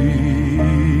 to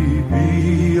thee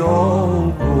be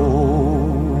all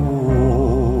glory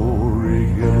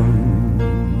given.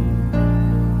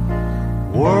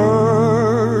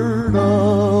 Word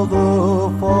of the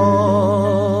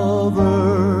Father,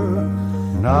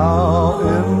 now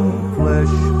in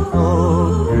flesh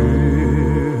appearing.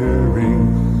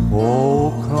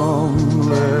 Oh, come,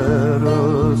 let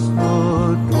us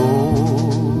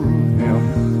adore him.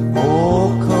 Oh,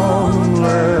 come,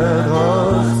 let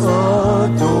us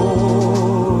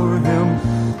adore him.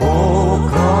 Oh,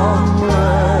 come,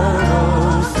 let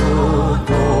us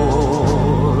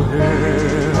adore him.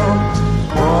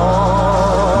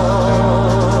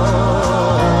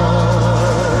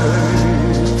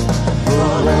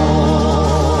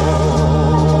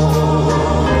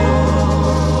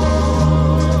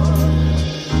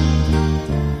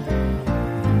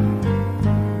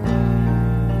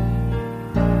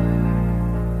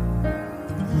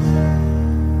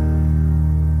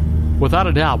 Without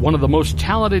a doubt, one of the most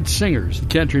talented singers in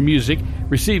country music,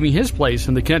 receiving his place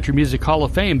in the Country Music Hall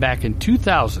of Fame back in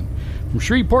 2000. From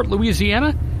Shreveport,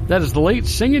 Louisiana, that is the late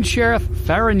singing Sheriff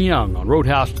Farron Young on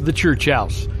Roadhouse to the Church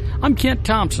House. I'm Kent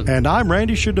Thompson. And I'm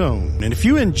Randy Shadoan. And if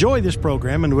you enjoy this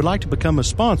program and would like to become a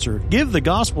sponsor, give the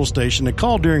gospel station a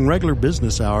call during regular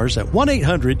business hours at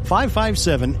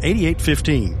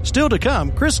 1-800-557-8815. Still to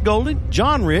come, Chris Golden,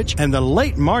 John Rich, and the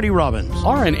late Marty Robbins.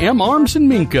 R&M Arms in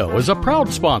Minco is a proud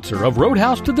sponsor of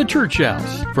Roadhouse to the Church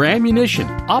House. For ammunition,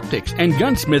 optics, and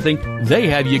gunsmithing, they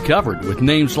have you covered with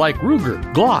names like Ruger,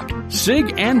 Glock,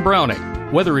 SIG, and Browning.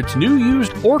 Whether it's new,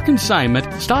 used, or consignment,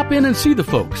 stop in and see the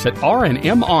folks at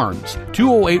R&M Arms,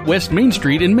 208 West Main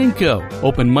Street in Minco.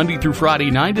 Open Monday through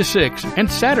Friday 9 to 6 and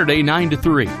Saturday 9 to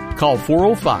 3. Call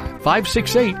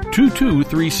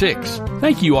 405-568-2236.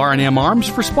 Thank you, R&M Arms,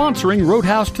 for sponsoring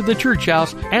Roadhouse to the Church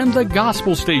House and the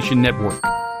Gospel Station Network.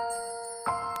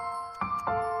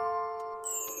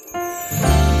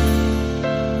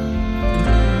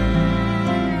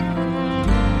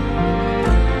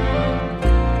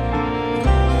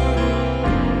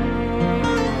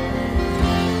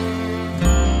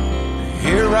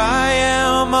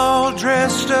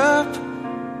 Dressed up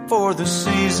for the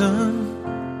season,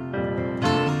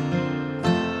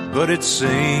 but it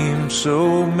seems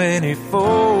so many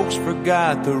folks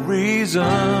forgot the reason.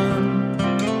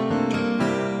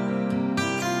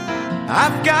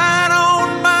 I've got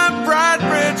on my bright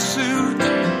red suit,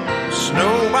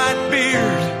 snow white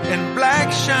beard, and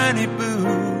black shiny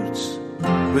boots,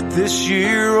 but this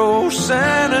year old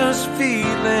Santa's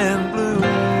feeling blue.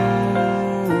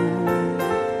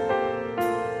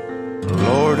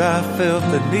 Lord, I felt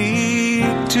the need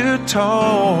to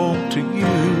talk to you,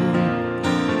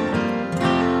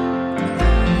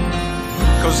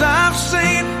 'cause I've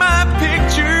seen my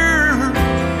picture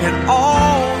in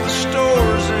all the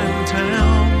stores in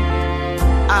town.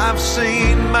 I've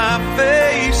seen my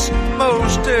face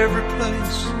most every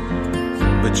place,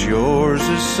 but yours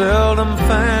is seldom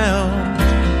found.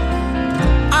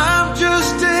 I'm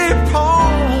just a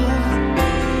pawn,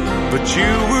 but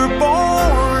you were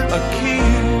born a king.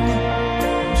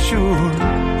 Sure,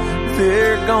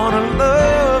 they're gonna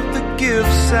love the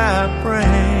gifts I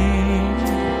bring,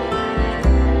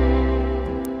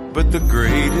 but the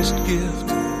greatest gift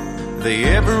they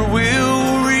ever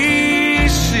will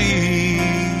receive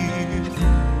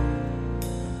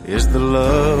is the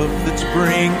love that's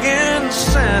bringing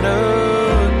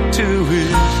Santa to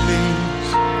his knees.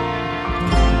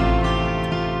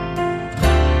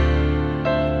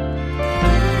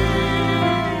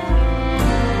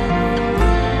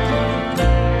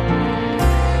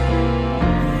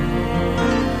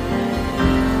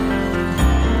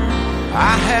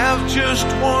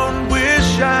 just one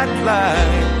wish I'd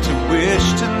like to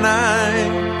wish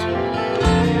tonight,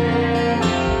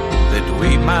 that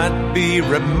we might be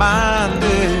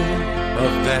reminded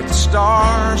of that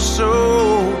star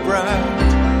so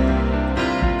bright.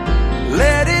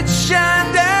 Let it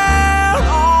shine down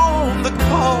on the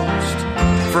cost,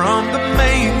 from the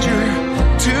manger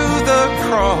to the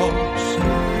cross.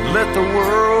 Let the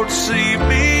world see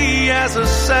me as a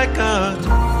second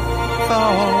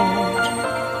thought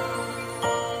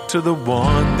to the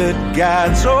one that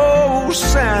guides old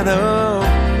Santa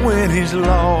when he's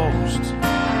lost.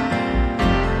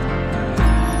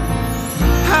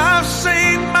 I've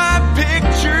seen my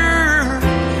picture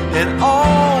in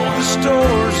all the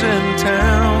stores in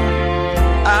town.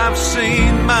 I've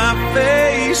seen my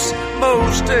face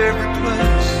most every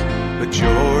place, but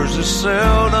yours is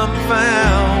seldom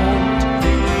found.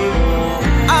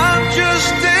 I'm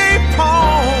just a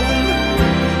pawn,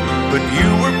 but you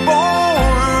were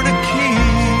born a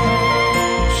king.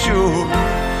 Sure,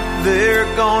 they're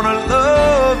gonna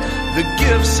love the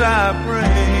gifts I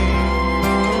bring,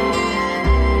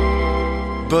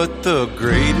 but the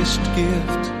greatest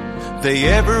gift they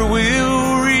ever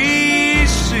will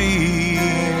receive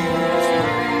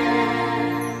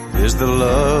is the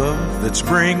love that's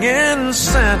bringing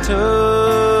Santa.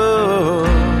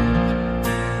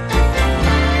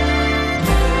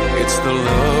 It's the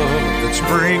love that's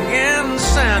bringing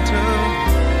Santa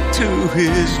to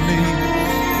his knees.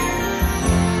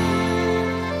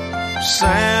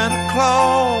 Santa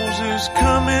Claus is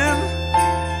coming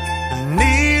and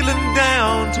kneeling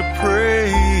down to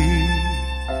pray.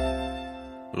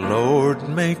 Lord,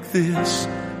 make this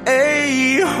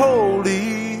a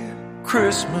holy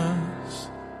Christmas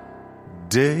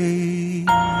day.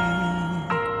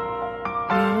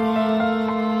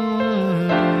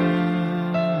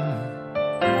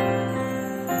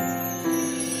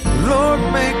 Lord,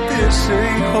 make this a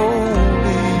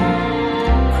holy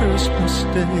Christmas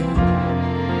day.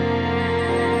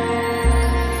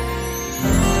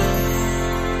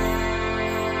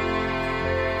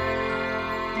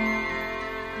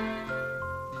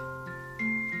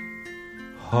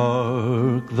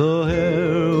 Hark the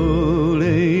herald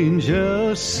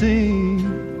angels sing,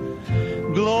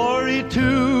 glory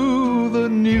to the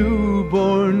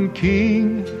newborn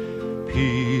King,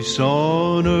 peace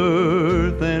on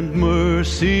earth and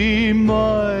mercy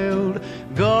mild,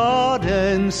 God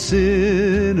and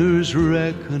sinners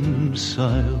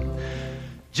reconciled.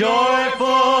 Joyful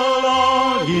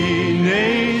all ye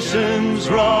nations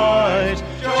rise,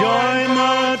 join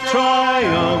the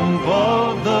triumph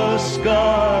of the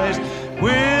skies,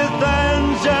 with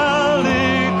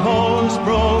angelic hosts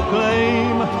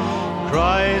proclaim,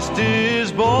 Christ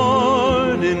is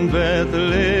born in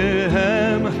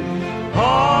Bethlehem.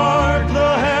 Hark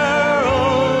the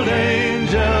herald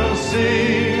angels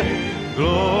sing,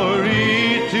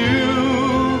 glory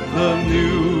to the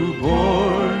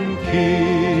newborn King.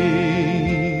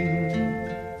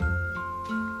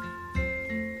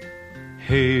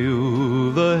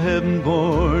 Hail the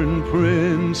heaven-born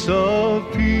Prince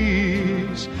of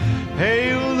Peace,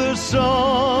 hail the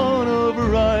Son of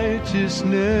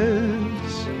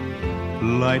Righteousness,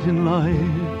 light and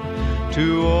life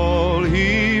to all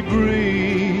he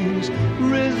brings,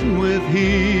 risen with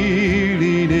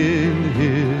healing in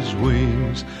his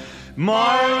wings.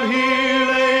 Mild he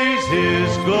lays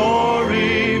his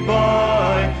glory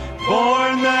by,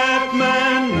 born that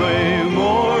man may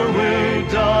more will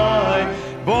die,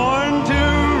 born to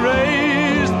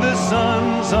raise the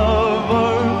sons of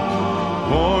earth,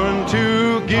 born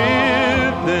to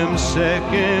give them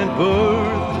second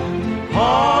birth.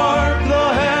 Hark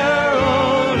the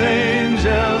herald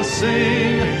angels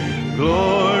sing,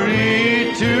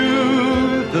 glory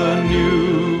to the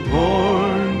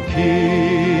newborn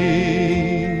King.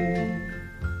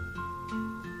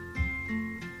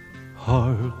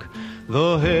 Hark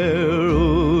the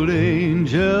herald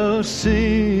angels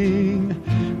sing,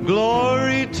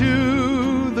 glory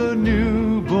to the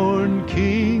newborn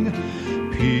King,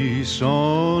 peace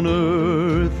on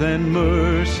earth and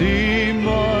mercy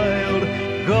mild,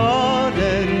 God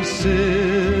and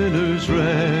sinners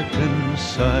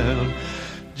reconciled.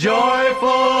 Joyful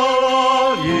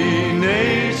all ye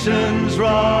nations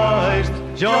rise,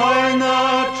 join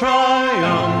the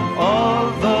triumph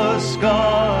of the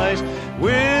skies,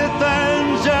 with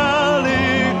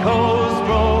angelic hosts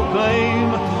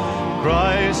proclaim,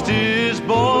 Christ is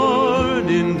born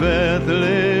in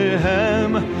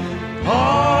Bethlehem.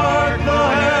 Hark the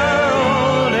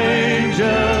herald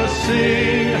angels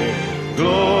sing,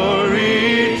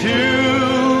 glory to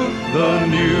the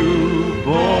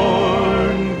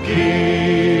newborn King.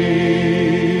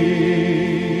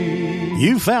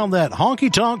 found that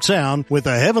honky-tonk sound with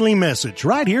a heavenly message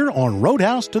right here on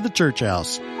Roadhouse to the Church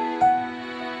House.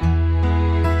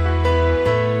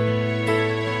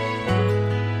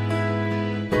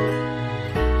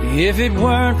 If it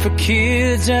weren't for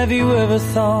kids, have you ever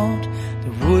thought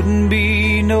there wouldn't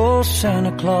be no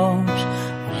Santa Claus?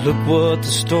 Well, look what the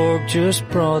stork just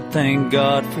brought, thank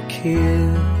God for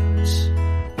kids.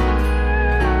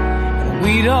 And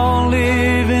we don't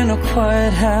live in a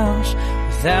quiet house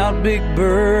without Big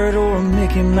Bird or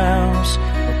Mickey Mouse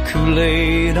or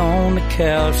Kool-Aid on the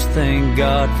couch, thank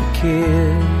God for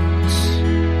kids.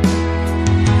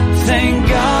 Thank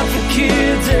God for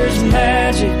kids, there's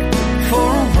magic for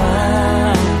a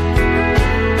while,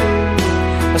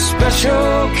 a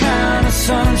special kind of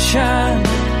sunshine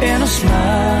and a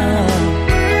smile.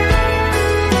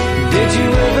 Did you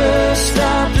ever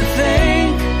stop to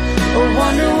think or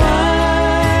wonder why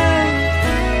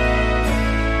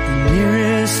the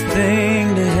nearest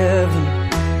thing to heaven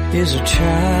is a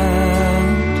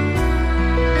child?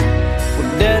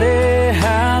 Well, Daddy,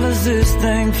 how does this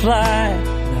thing fly?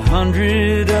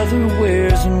 100 other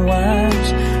wheres and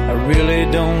whys. I really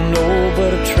don't know,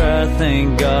 but I try,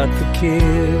 thank God for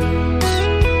kids.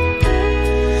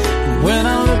 When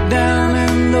I look down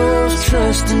in those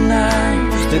trusting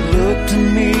eyes that look to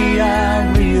me,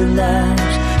 I realize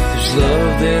there's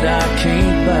love that I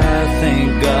can't buy,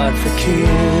 thank God for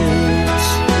kids.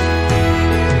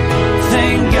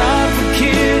 Thank God for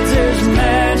kids, there's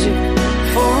magic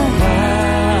for a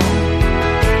while,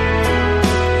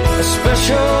 a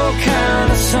special kind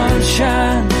of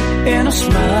sunshine and a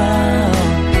smile.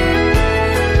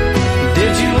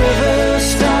 Did you ever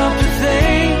stop to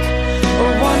think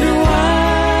or wonder why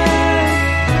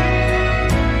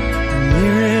the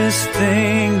nearest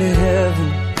thing to heaven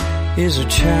is a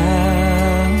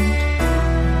child?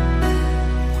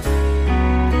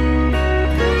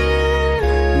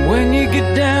 When you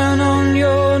get down on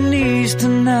your knees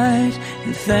tonight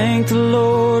and thank the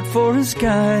Lord for His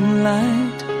guiding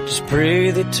light, just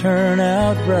pray they turn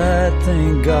out right,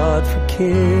 thank God for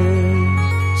kids.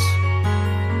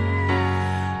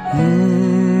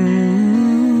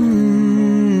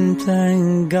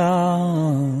 Thank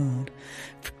God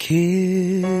for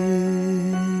kids.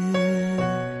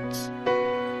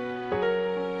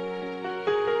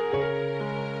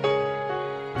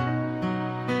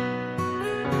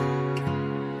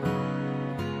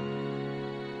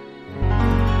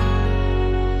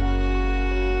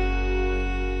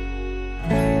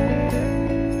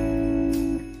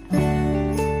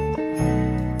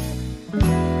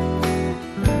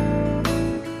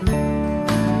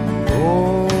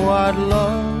 I'd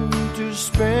love to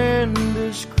spend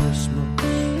this Christmas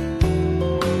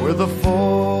with the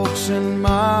folks in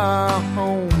my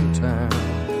hometown,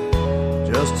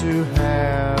 just to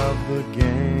have the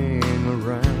gang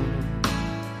around.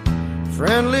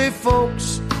 Friendly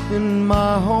folks in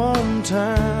my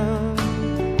hometown,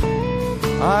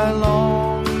 I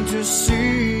long to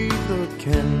see the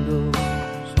candles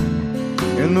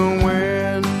in the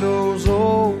windows,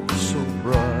 oh so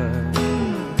bright,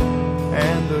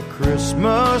 and the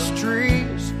Christmas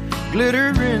trees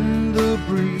glitter in the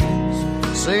breeze,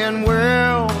 saying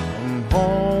welcome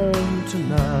home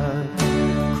tonight.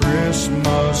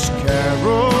 Christmas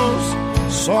carols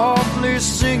softly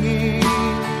singing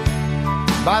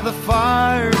by the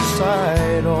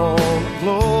fireside all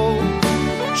aglow,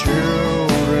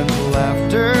 children's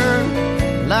laughter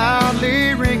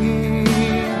loudly ringing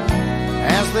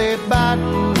as they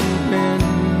battle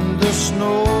in the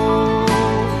snow.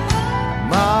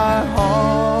 My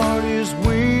heart is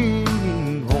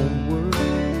winging homeward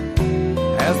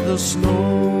as the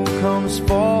snow comes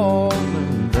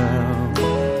falling down.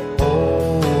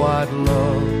 Oh, I'd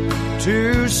love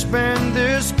to spend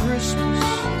this Christmas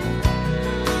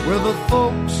with the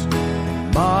folks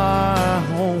in my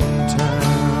hometown.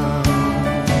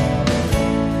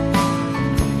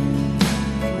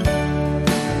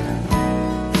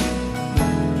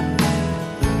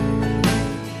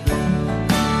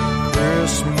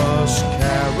 Christmas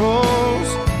carols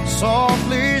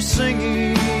softly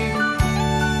singing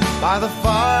by the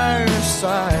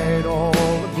fireside all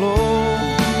aglow,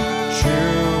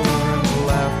 children's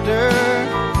laughter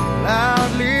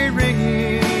loudly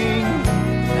ringing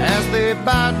as they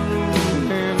battle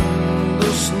in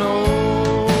the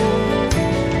snow.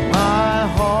 My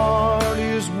heart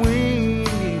is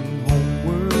winging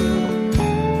homeward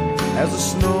as the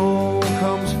snow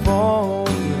comes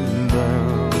falling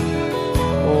down.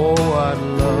 Oh, I'd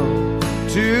love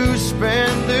to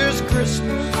spend this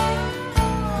Christmas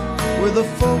with the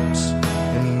folks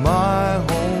in my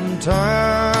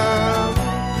hometown,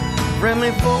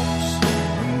 friendly folks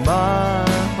in my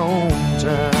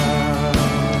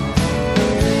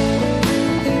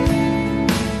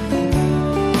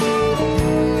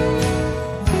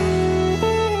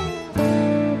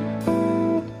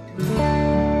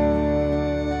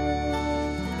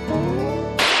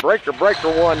Breaker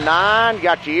 19,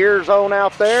 got your ears on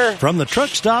out there? From the truck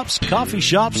stops, coffee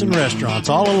shops, and restaurants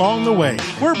all along the way,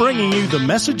 we're bringing you the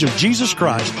message of Jesus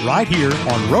Christ right here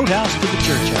on Roadhouse to the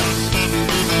Church House.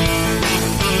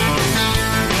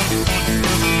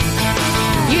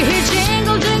 You hear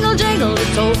jingle, jingle, jingle,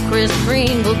 it's old Chris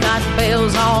Kringle, got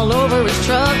bells all over his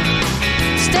truck.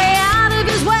 Stay out of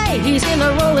his way, he's in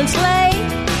a rolling sleigh.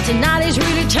 Tonight he's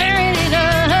really tearing it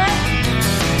up.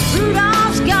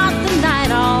 Rudolph's got the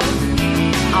night off,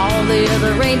 all the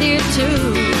other reindeer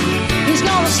too. He's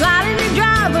gonna slightly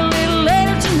drive a little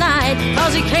later tonight,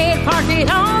 cause he can't park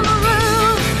it on the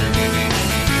roof.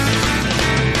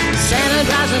 Santa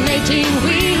drives an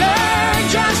 18-wheeler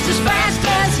just as fast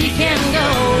as he can go.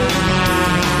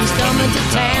 He's coming to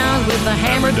town with the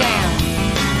hammer down,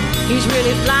 he's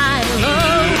really flying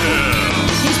low.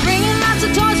 He's bringing lots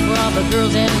of toys for all the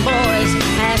girls and boys,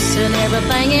 passing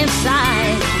everything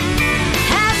inside.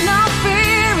 Have no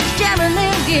fear, he's jamming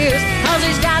them gears, cause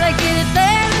he's gotta get it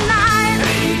there tonight.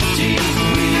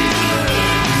 18-wheeler,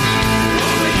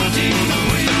 oh,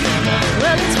 18-wheeler.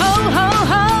 Well, it's ho, ho,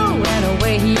 ho, and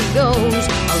away he goes,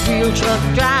 a real truck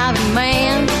driving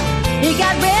man. He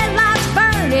got red lights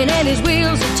burning and his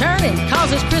wheels are turning,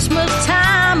 cause it's Christmas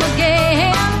time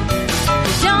again.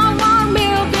 He don't want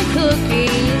milk and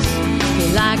cookies, he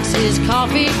likes his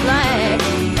coffee black.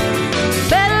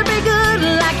 Better be good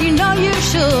like you know you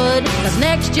should, cause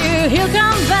next year he'll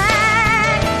come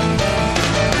back.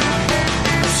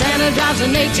 Santa drives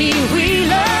an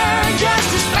 18-wheeler just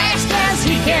as fast as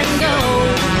he can go.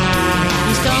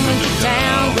 He's coming to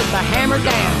town with the hammer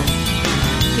down,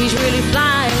 he's really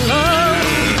flying low.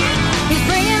 He's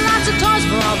bringing lots of toys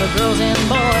for all the girls and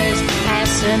boys,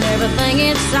 passing everything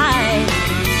inside.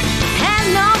 Have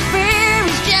no fear,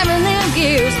 he's jamming them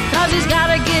gears, cause he's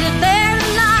gotta get it there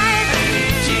tonight.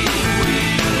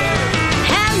 18-wheeler.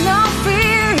 Have no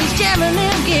fear, he's jamming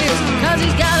them gears, cause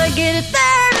he's gotta get it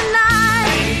there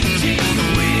tonight.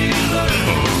 18-wheeler.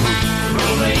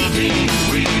 Roll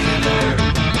 18-wheeler.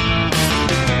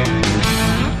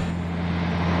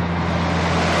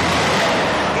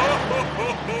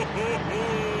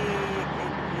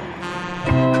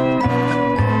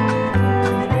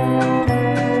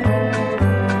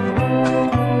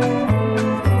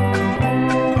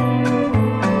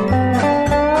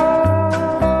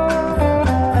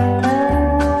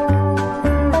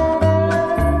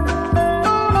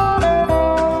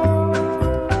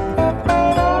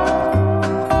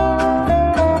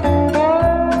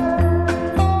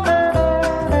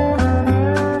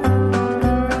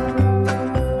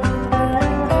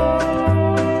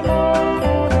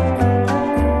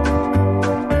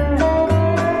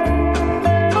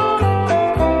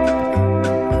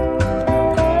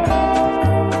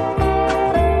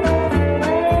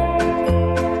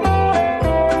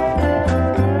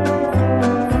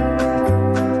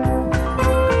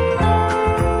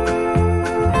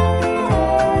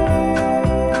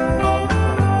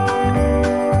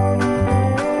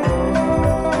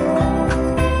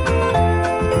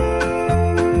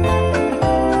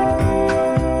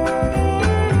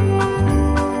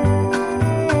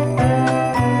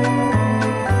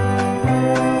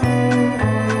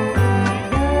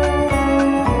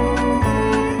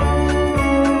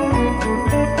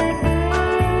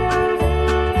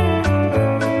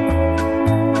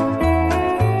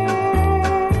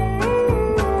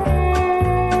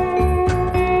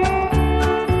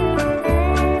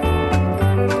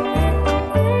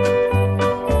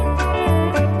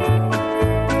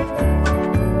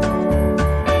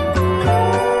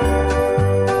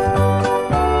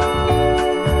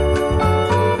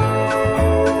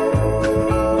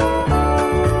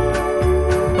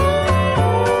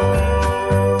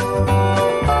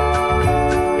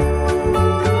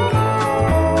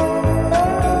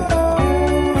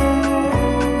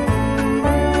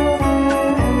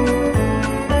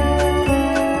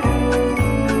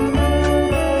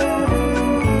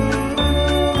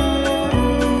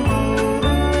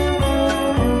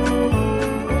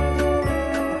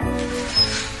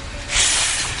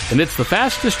 And it's the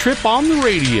fastest trip on the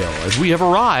radio as we have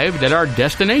arrived at our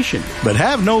destination. But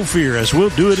have no fear, as we'll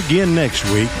do it again next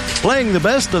week, playing the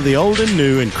best of the old and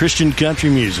new in Christian country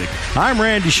music. I'm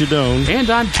Randy Shadoan. And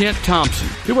I'm Kent Thompson.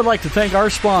 We would like to thank our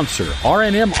sponsor,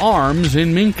 R&M Arms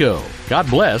in Minco. God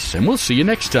bless, and we'll see you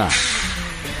next time.